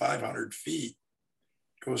 2,500 feet,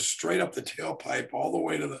 goes straight up the tailpipe all the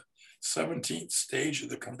way to the 17th stage of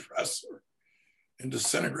the compressor and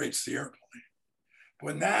disintegrates the airplane.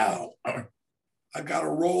 But now I've got to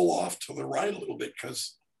roll off to the right a little bit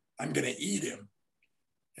because I'm going to eat him.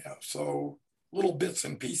 Yeah, so little bits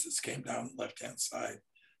and pieces came down the left-hand side,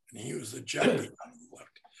 and he was ejected on the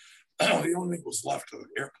left. The only thing that was left of the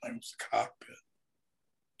airplane was the cockpit.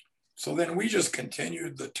 So then we just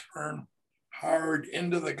continued the turn hard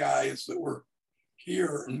into the guys that were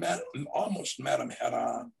here and almost met them head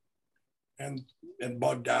on, and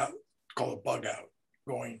bugged out, call it bug out,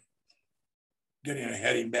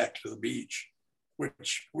 heading back to the beach.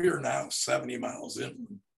 which we are now 70 miles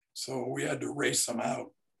in. So we had to race them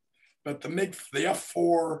out. But the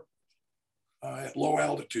F4 at low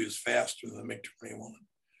altitude is faster than the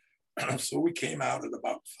MiG-21. So we came out at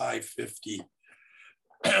about 550.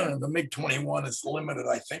 The MiG-21 is limited,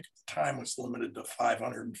 I think at the time was limited to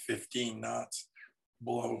 515 knots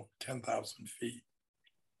below 10,000 feet.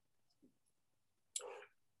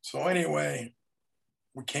 So anyway,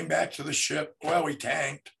 we came back to the ship. Well, we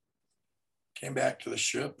tanked, came back to the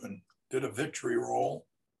ship and did a victory roll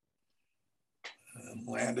and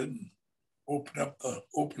landed and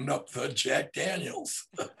opened up the Jack Daniels.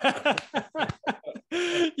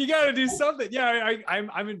 You got to do something. Yeah,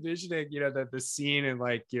 I'm envisioning, the scene in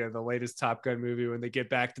like, the latest Top Gun movie when they get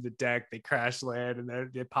back to the deck, they crash land and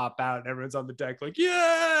then they pop out and everyone's on the deck like,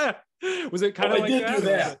 yeah. Was it kind of like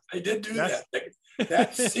that? They did do that.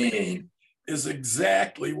 That scene is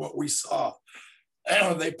exactly what we saw.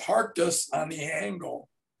 They parked us on the angle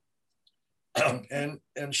and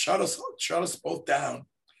shut us both down.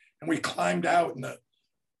 And we climbed out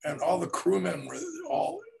and all the crewmen were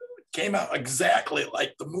all came out exactly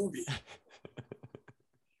like the movie.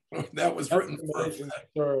 That was written for us.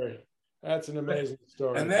 Story. That's an amazing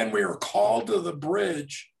story. And then we were called to the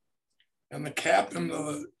bridge, and the captain of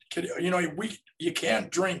the kid, you can't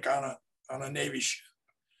drink on a Navy ship.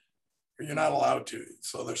 You're not allowed to.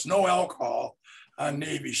 So there's no alcohol on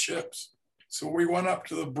Navy ships. So we went up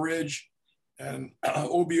to the bridge, and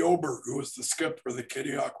Obie Oberg, who was the skipper of the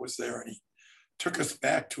Kitty Hawk, was there, and he took us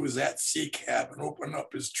back to his at-sea cabin, opened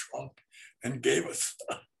up his trunk, and gave us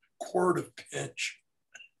a quart of pinch.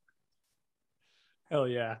 Hell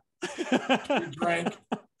yeah.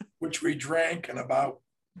 which we drank in about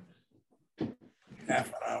half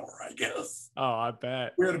an hour, I guess. Oh, I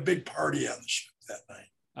bet. We had a big party on the ship that night.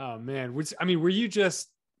 Oh, man. Were you just,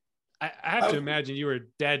 I have to imagine you were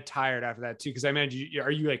dead tired after that too, because I imagine are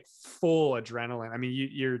you like full adrenaline? I mean,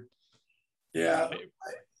 you're. Yeah.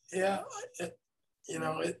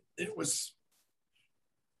 It was,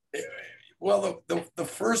 well, the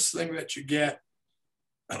first thing that you get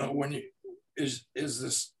when you is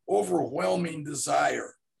this overwhelming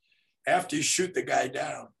desire after you shoot the guy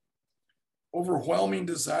down, overwhelming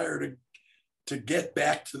desire to get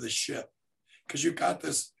back to the ship, because you got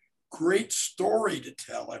this great story to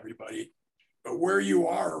tell everybody, but where you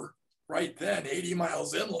are right then, 80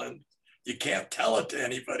 miles inland, you can't tell it to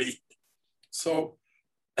anybody. So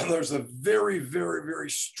there's a very, very, very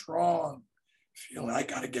strong feeling, I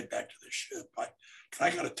got to get back to the ship. I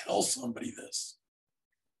got to tell somebody this.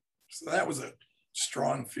 So that was a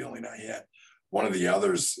strong feeling I had. One of the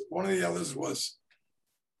others was,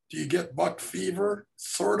 do you get buck fever?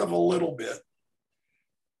 Sort of a little bit.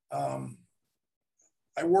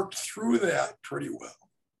 I worked through that pretty well,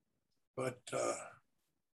 but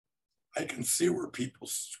I can see where people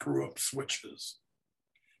screw up switches,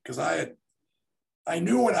 because I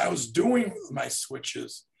knew what I was doing with my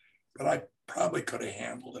switches, but I probably could have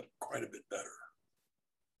handled it quite a bit better.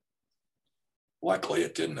 Luckily,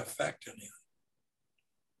 it didn't affect anything.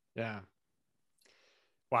 Yeah.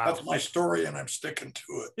 Wow. That's my story, and I'm sticking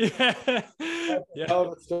to it. Yeah. Hell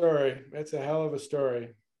of a story. That's a hell of a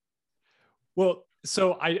story. Well,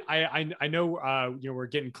 so I know we're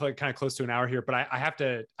getting kind of close to an hour here, but I have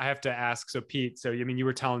to ask. So Pete, you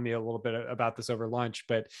were telling me a little bit about this over lunch,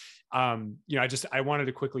 but I wanted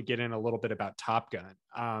to quickly get in a little bit about Top Gun,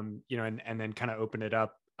 and then kind of open it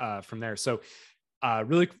up from there. So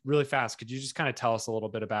really, really fast, could you just kind of tell us a little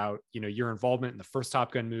bit about your involvement in the first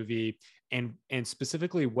Top Gun movie, and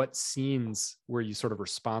specifically what scenes were you sort of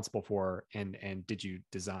responsible for, and did you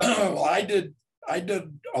design? Well, I did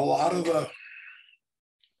a lot of the,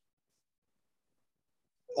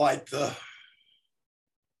 like the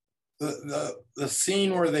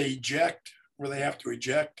scene where they have to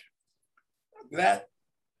eject, that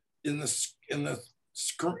in the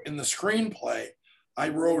screenplay, I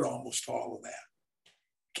wrote almost all of that.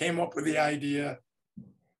 Came up with the idea,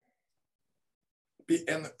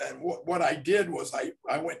 and what I did was I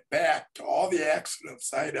went back to all the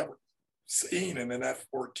accidents I had ever seen in an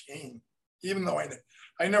F-14, even though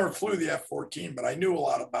I never flew the F-14, but I knew a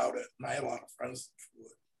lot about it, and I had a lot of friends that flew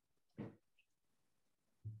it.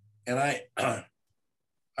 And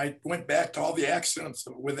I went back to all the accidents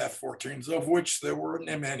with F-14s, of which there weren't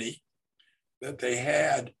many, that they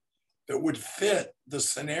had that would fit the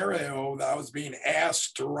scenario that I was being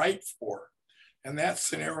asked to write for. And that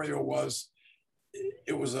scenario was,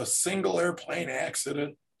 it was a single airplane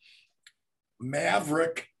accident.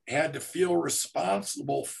 Maverick had to feel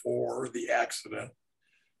responsible for the accident,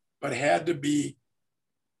 but had to be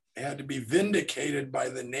vindicated by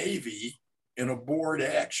the Navy in a board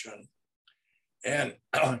action. and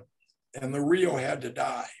and the Rio had to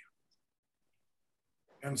die.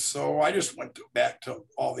 And so I just went back to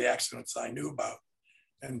all the accidents I knew about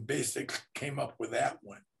and basically came up with that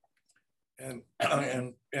one. And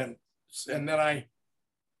then I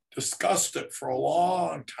discussed it for a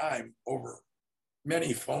long time over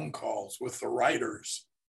many phone calls with the writers.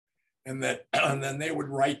 And then they would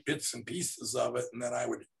write bits and pieces of it, and then I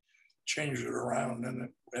would change it around. And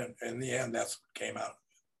in the end, that's what came out.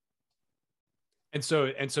 And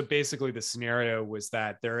so basically the scenario was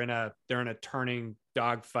that they're in a turning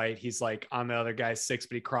dogfight. He's like on the other guy's six,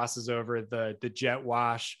 but he crosses over the jet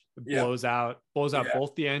wash, blows out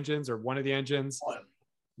both the engines or one of the engines,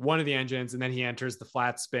 and then he enters the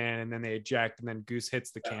flat spin, and then they eject, and then Goose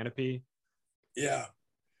hits the canopy. Yeah.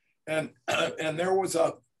 And there was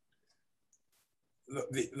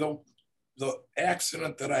the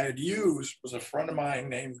accident that I had used was a friend of mine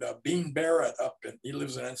named Bean Barrett he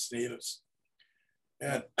lives in Encinitas.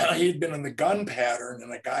 And he'd been in the gun pattern,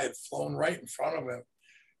 and a guy had flown right in front of him.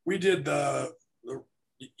 We did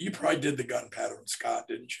you probably did the gun pattern, Scott,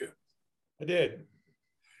 didn't you? I did.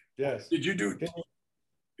 Yes. Did you do?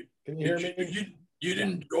 Can you hear me? You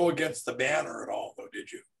didn't go against the banner at all, though,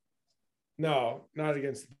 did you? No, not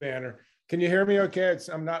against the banner. Can you hear me okay?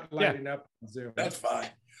 I'm not lighting up on Zoom. That's fine.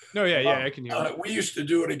 No, yeah, I can hear you. We used to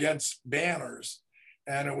do it against banners,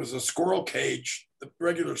 and it was a squirrel cage, the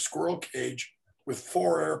regular squirrel cage, with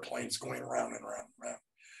 4 airplanes going around and around and around.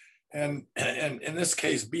 And in this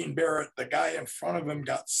case, Bean Barrett, the guy in front of him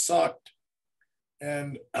got sucked,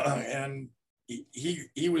 and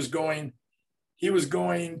he was going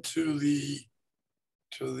to the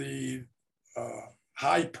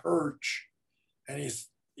high perch, and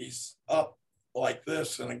he's up like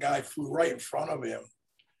this, and a guy flew right in front of him,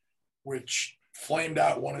 which flamed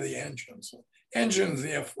out one of the engines. Engines in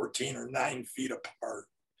the F-14 are 9 feet apart.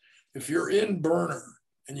 If you're in burner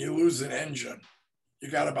and you lose an engine, you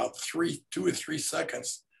got about 2 or 3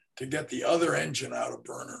 seconds to get the other engine out of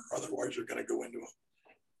burner. Otherwise,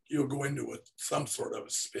 you'll go into some sort of a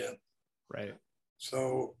spin. Right.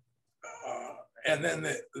 So, and then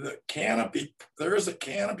the canopy, there is a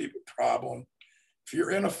canopy problem. If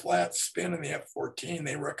you're in a flat spin in the F-14,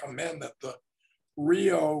 they recommend that the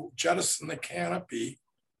Rio jettison the canopy,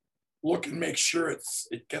 look and make sure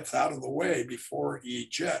it gets out of the way before he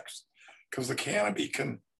ejects, because the canopy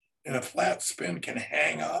in a flat spin, can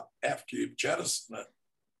hang up after you jettison it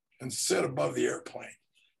and sit above the airplane.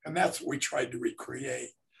 And that's what we tried to recreate.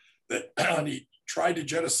 That he tried to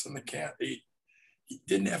jettison the canopy. He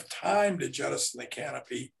didn't have time to jettison the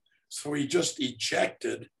canopy, so he just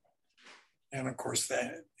ejected. And of course,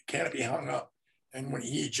 the canopy hung up. And when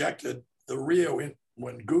he ejected, the Rio,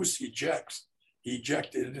 when Goose ejects, he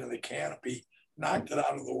ejected into the canopy, knocked it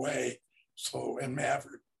out of the way. And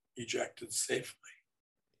Maverick ejected safely.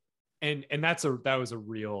 And that was a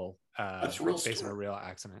real, that's real based on a real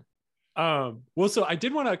accident. Well, so I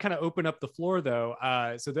did want to kind of open up the floor though.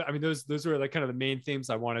 Those were like kind of the main themes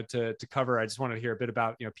I wanted to cover. I just wanted to hear a bit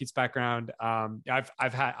about, Pete's background. I've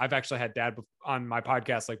actually had Dad on my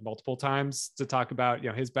podcast like multiple times to talk about,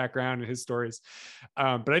 his background and his stories.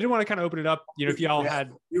 But I did want to kind of open it up, if y'all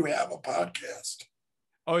had. You have a podcast.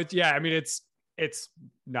 Oh, it's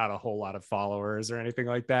not a whole lot of followers or anything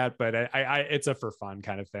like that, but it's a for fun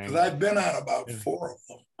kind of thing. 'Cause I've been on about 4 of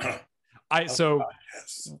them.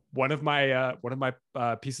 One of my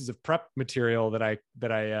pieces of prep material that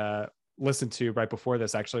I listened to right before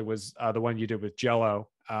this actually was the one you did with Jello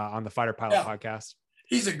on the Fighter Pilot podcast.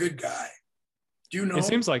 He's a good guy. Do you know? It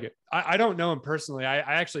seems like it. I don't know him personally. I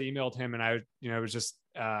actually emailed him, and it was just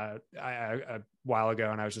a while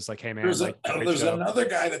ago, and I was just like, hey man, there's another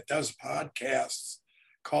guy that does podcasts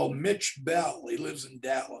called Mitch Bell. He lives in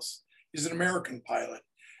Dallas. He's an American pilot.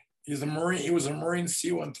 He's a Marine. He was a Marine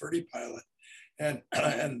C-130 pilot,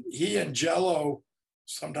 and he and Jello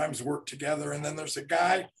sometimes work together. And then there's a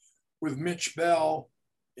guy with Mitch Bell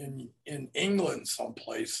in England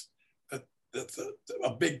someplace that's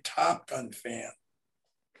a big Top Gun fan,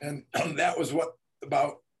 and that was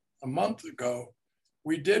about a month ago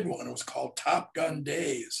we did one. It was called Top Gun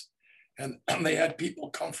Days, and they had people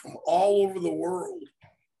come from all over the world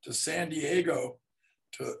to San Diego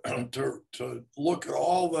to look at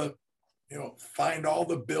all the, find all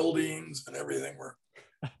the buildings and everything where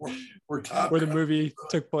Top where the movie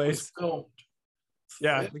took place. Filmed.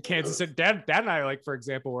 Yeah, the Kansas City. Dad and I, like, for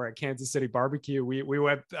example, were at Kansas City Barbecue. We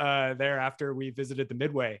went there after we visited the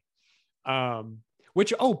Midway.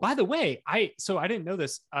 Which, oh, by the way, I didn't know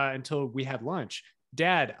this until we had lunch.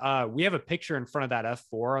 Dad, we have a picture in front of that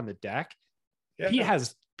F4 on the deck. Yeah.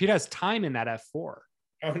 Pete has time in that F4.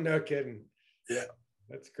 Oh, no kidding. Yeah,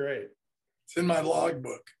 that's great. It's in my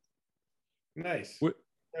logbook. Nice.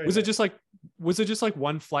 Was it just like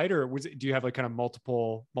one flight, or do you have like kind of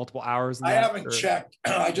multiple hours in I that, haven't checked.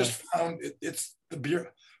 I just found it's the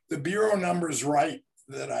bureau number's right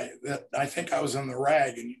that I think I was in the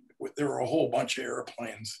RAG, and there were a whole bunch of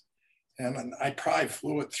airplanes, and I probably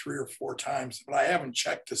flew it 3 or 4 times, but I haven't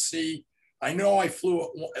checked to see. I know I flew it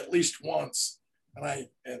at least once, and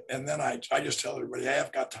then I just tell everybody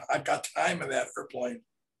I've got time in that airplane.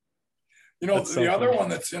 You know, the other one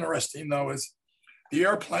that's interesting though is the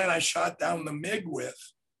airplane I shot down the MiG with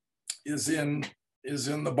is in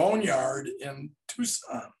the boneyard in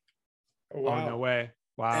Tucson. Oh, wow. Oh, no way.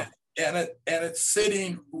 Wow. And it's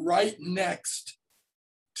sitting right next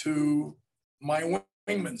to my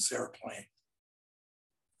wingman's airplane.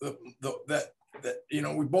 That you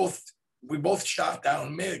know, we both shot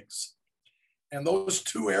down MiGs, and those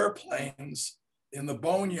 2 airplanes in the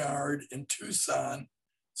boneyard in Tucson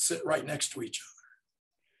sit right next to each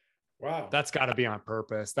other. Wow. That's got to be on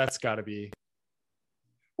purpose. That's got to be.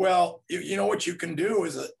 Well, you know what you can do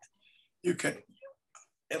is you can,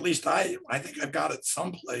 at least I think I've got it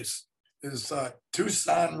someplace, is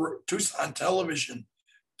Tucson Television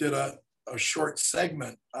did a short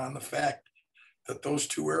segment on the fact that those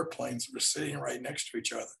 2 airplanes were sitting right next to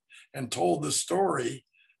each other, and told the story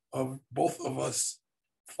of both of us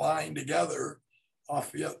flying together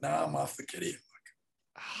off Vietnam, off the Kitty Hawk.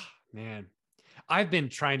 Man, I've been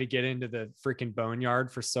trying to get into the freaking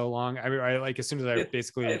boneyard for so long. I mean, I like, as soon as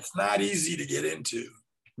it's not easy to get into.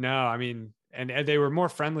 No, I mean, and they were more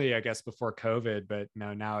friendly, I guess, before COVID, but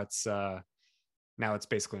no, now it's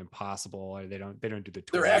basically impossible. They don't do the tours.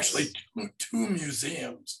 There are actually two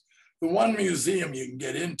museums. The one museum you can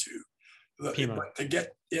get into, but to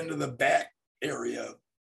get into the back area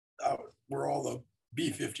where all the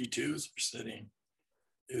B-52s are sitting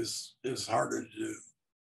is harder to do.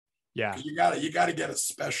 Yeah, you got to get a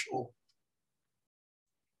special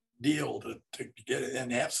deal to get it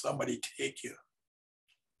and have somebody take you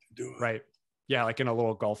to do it. Right. Yeah, like in a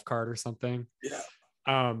little golf cart or something.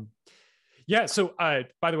 Yeah. Yeah. So,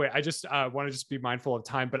 by the way, I just want to just be mindful of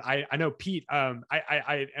time, but I know Pete, I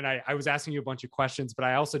was asking you a bunch of questions, but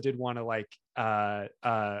I also did want to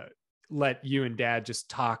let you and Dad just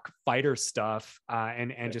talk fighter stuff,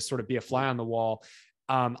 and just sort of be a fly on the wall.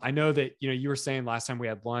 I know that, you were saying last time we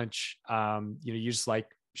had lunch, you just like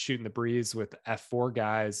shooting the breeze with F4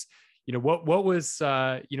 guys. What was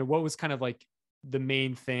kind of like the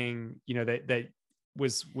main thing, that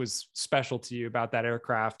was special to you about that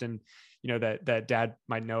aircraft, and that Dad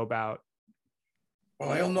might know about?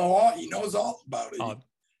 Well, he knows all about it.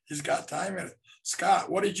 He's got time in it.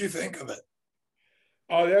 Scott, what did you think of it?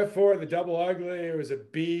 Oh, therefore the Double Ugly, it was a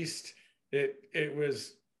beast. It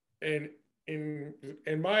was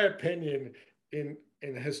in my opinion, in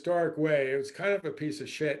a historic way, it was kind of a piece of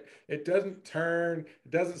shit. It doesn't turn,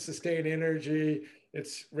 it doesn't sustain energy.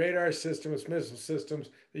 It's radar systems, missile systems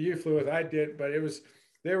that you flew with. I did, but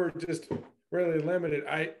they were just really limited.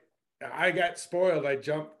 I got spoiled. I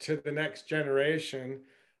jumped to the next generation,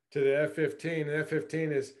 to the F-15. The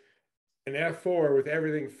F-15 is an F4 with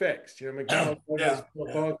everything fixed. McDonnell built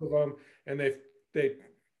both of them, and they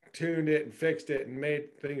tuned it and fixed it and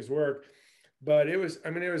made things work. But it was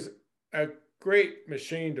a great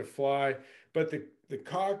machine to fly. But the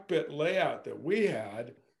cockpit layout that we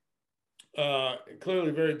had,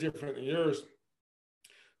 clearly very different than yours.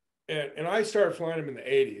 And I started flying them in the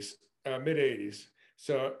 80s, mid 80s.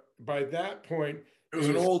 So by that point, it was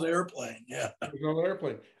an old airplane. Yeah, it was an old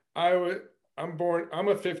airplane. I'm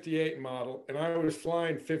a 58 model, and I was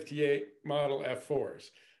flying 58 model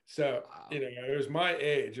F4s. So, it was my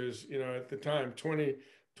age. It was, at the time,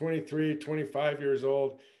 23, 25 years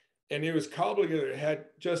old. And it was cobbled together. It had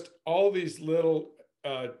just all these little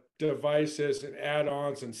devices and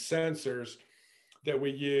add-ons and sensors that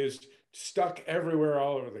we used stuck everywhere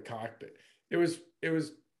all over the cockpit. It was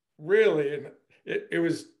really, and it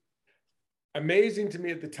was amazing to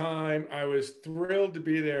me at the time. I was thrilled to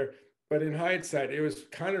be there, but in hindsight, it was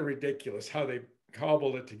kind of ridiculous how they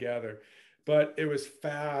cobbled it together. But it was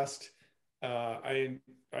fast. I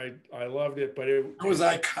loved it, but it was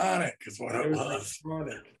iconic, is what it was.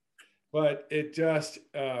 Iconic. But it just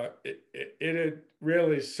it had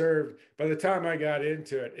really served. By the time I got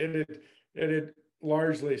into it, it had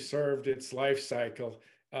largely served its life cycle.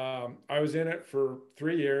 I was in it for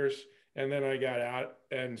 3 years, and then I got out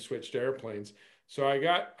and switched airplanes. So I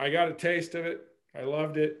got a taste of it. I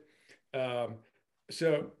loved it.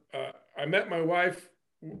 So I met my wife,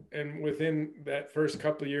 and within that first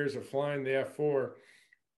couple of years of flying the F4,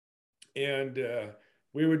 and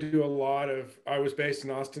we would do a lot of, I was based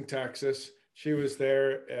in Austin, Texas. she was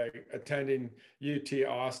there attending UT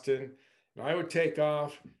Austin. And I would take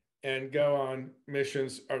off and go on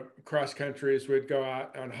missions across countries. We'd go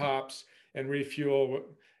out on hops and refuel,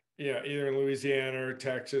 either in Louisiana or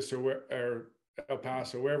Texas or El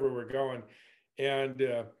Paso, wherever we're going. And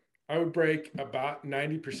I would break about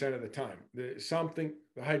 90% of the time. The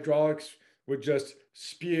hydraulics would just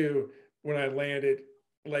spew when I landed,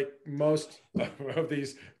 like most of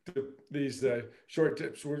these short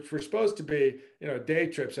trips, which were supposed to be, day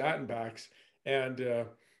trips out and backs. And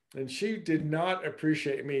she did not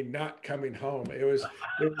appreciate me not coming home. It was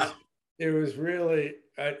really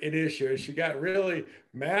an issue. She got really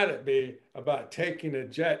mad at me about taking a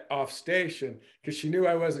jet off station because she knew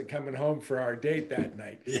I wasn't coming home for our date that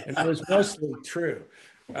night. Yeah. And it was mostly true.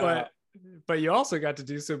 But you also got to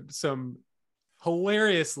do some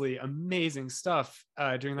hilariously amazing stuff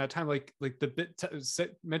during that time, like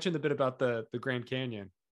mention the bit about the Grand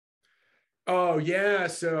Canyon. Oh yeah,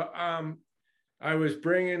 so I was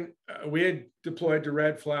we had deployed to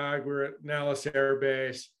Red Flag. We were at Nellis Air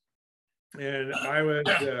Base, and I was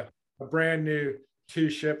a brand new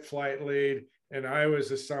 2-ship flight lead, and I was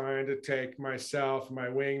assigned to take myself, my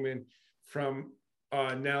wingman, from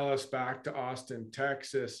Nellis back to Austin,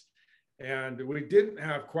 Texas. And we didn't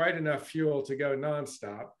have quite enough fuel to go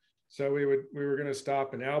nonstop. So we were going to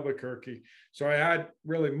stop in Albuquerque. So I had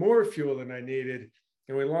really more fuel than I needed.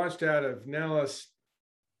 And we launched out of Nellis,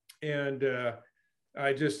 and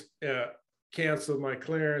I just canceled my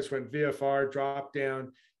clearance, went VFR, dropped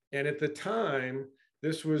down. And at the time,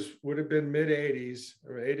 this would have been mid 80s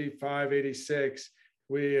or 85, 86.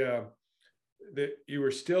 You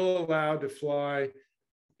were still allowed to fly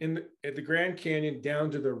at the Grand Canyon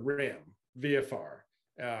down to the rim, VFR.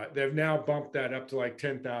 They've now bumped that up to like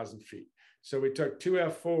 10,000 feet. So we took 2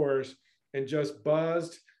 F4s and just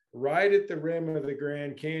buzzed right at the rim of the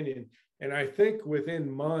Grand Canyon. And I think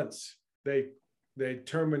within months, they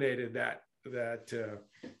terminated that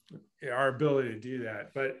our ability to do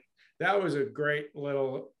that. But that was a great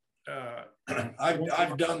little.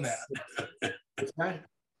 I've done that.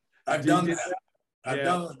 I've done that. I've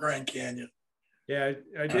done the Grand Canyon. Yeah,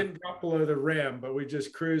 I didn't drop below the rim, but we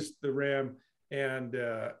just cruised the rim, and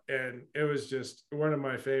it was just one of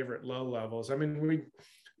my favorite low levels. I mean,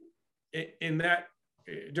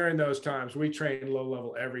 during those times we trained low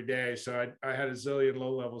level every day, so I had a zillion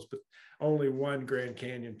low levels, but only one Grand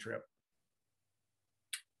Canyon trip.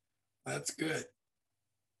 That's good.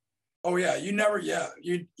 Oh yeah,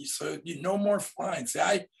 no more flying. See,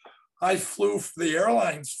 I flew for the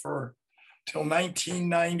airlines till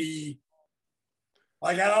 1990.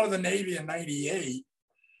 I got out of the Navy in 98,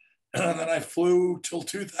 and then I flew till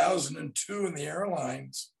 2002 in the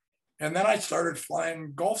airlines. And then I started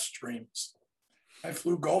flying Gulfstreams. I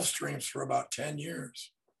flew Gulfstreams for about 10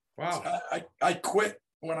 years. Wow. So I quit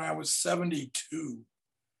when I was 72.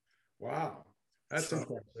 Wow. That's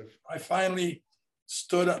impressive. I finally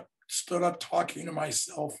stood up talking to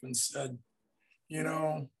myself and said,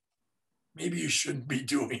 maybe you shouldn't be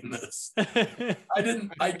doing this.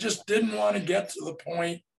 I just didn't want to get to the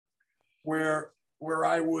point where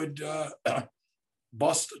I would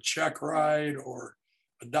bust a check ride or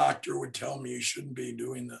a doctor would tell me you shouldn't be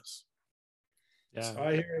doing this. Yeah, so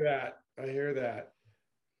I hear that.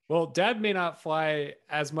 Well, Dad may not fly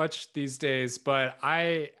as much these days, but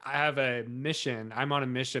I have a mission. I'm on a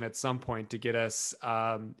mission at some point to get us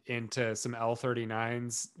into some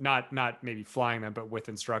L-39s, not maybe flying them, but with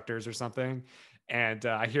instructors or something. And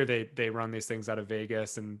I hear they run these things out of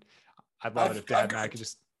Vegas, and I'd love it if Dad and I could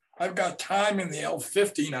just. I've got time in the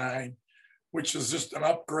L-59, which is just an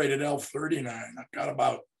upgraded L-39. I've got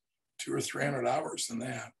about 200 or 300 hours in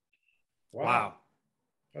that. Wow.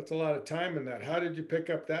 That's a lot of time in that. How did you pick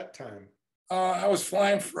up that time? I was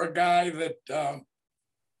flying for a guy that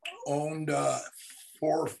owned 4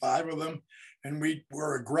 or 5 of them, and we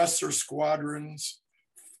were aggressor squadrons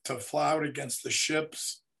to fly out against the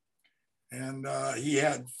ships. And he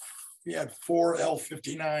had 4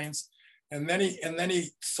 L-59s, and then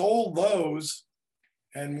he sold those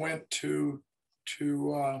and went to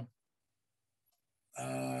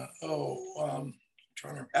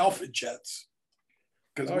Alpha Jets.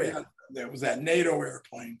 Because there was that NATO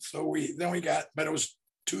airplane. So but it was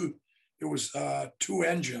 2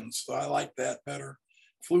 engines. So I liked that better.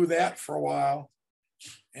 Flew that for a while.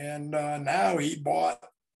 And now he bought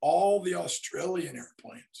all the Australian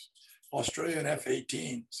airplanes, Australian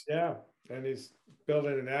F-18s. Yeah. And he's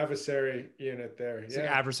building an adversary unit there. It's like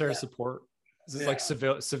adversary support. Is this like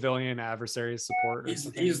civilian adversary support?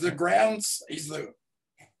 He's the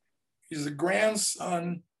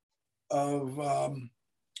grandson of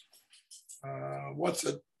what's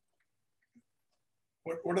it?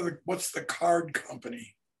 what's the card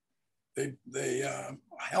company? They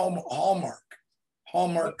Hallmark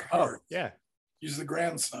card. Oh, yeah. He's the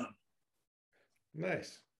grandson.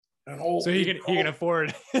 Nice. An old. So he can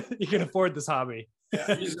afford he can afford this hobby.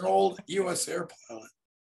 Yeah, he's an old U.S. air pilot.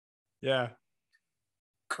 Yeah.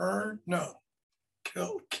 Kern? No.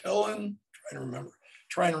 Killen?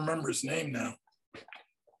 Trying to remember his name now.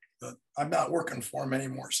 But I'm not working for him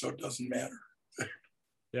anymore, so it doesn't matter.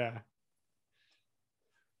 Yeah.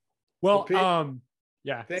 Well,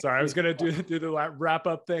 yeah. Thank Sorry, I was you. gonna do the wrap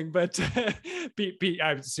up thing, but Pete,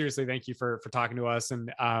 I seriously thank you for talking to us,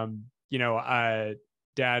 and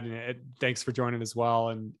Dad, thanks for joining as well.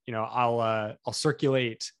 And I'll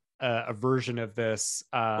circulate a version of this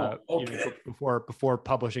Okay. before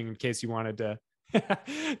publishing, in case you wanted to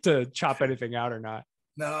to chop anything out or not.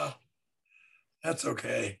 No, that's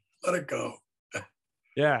okay. Let it go.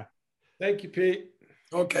 Yeah. Thank you, Pete.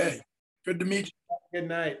 Okay. Good to meet you. Good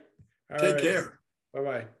night. All Take right. care.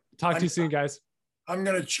 Bye-bye. Talk to you soon, guys. I'm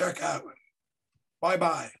going to check out.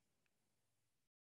 Bye-bye.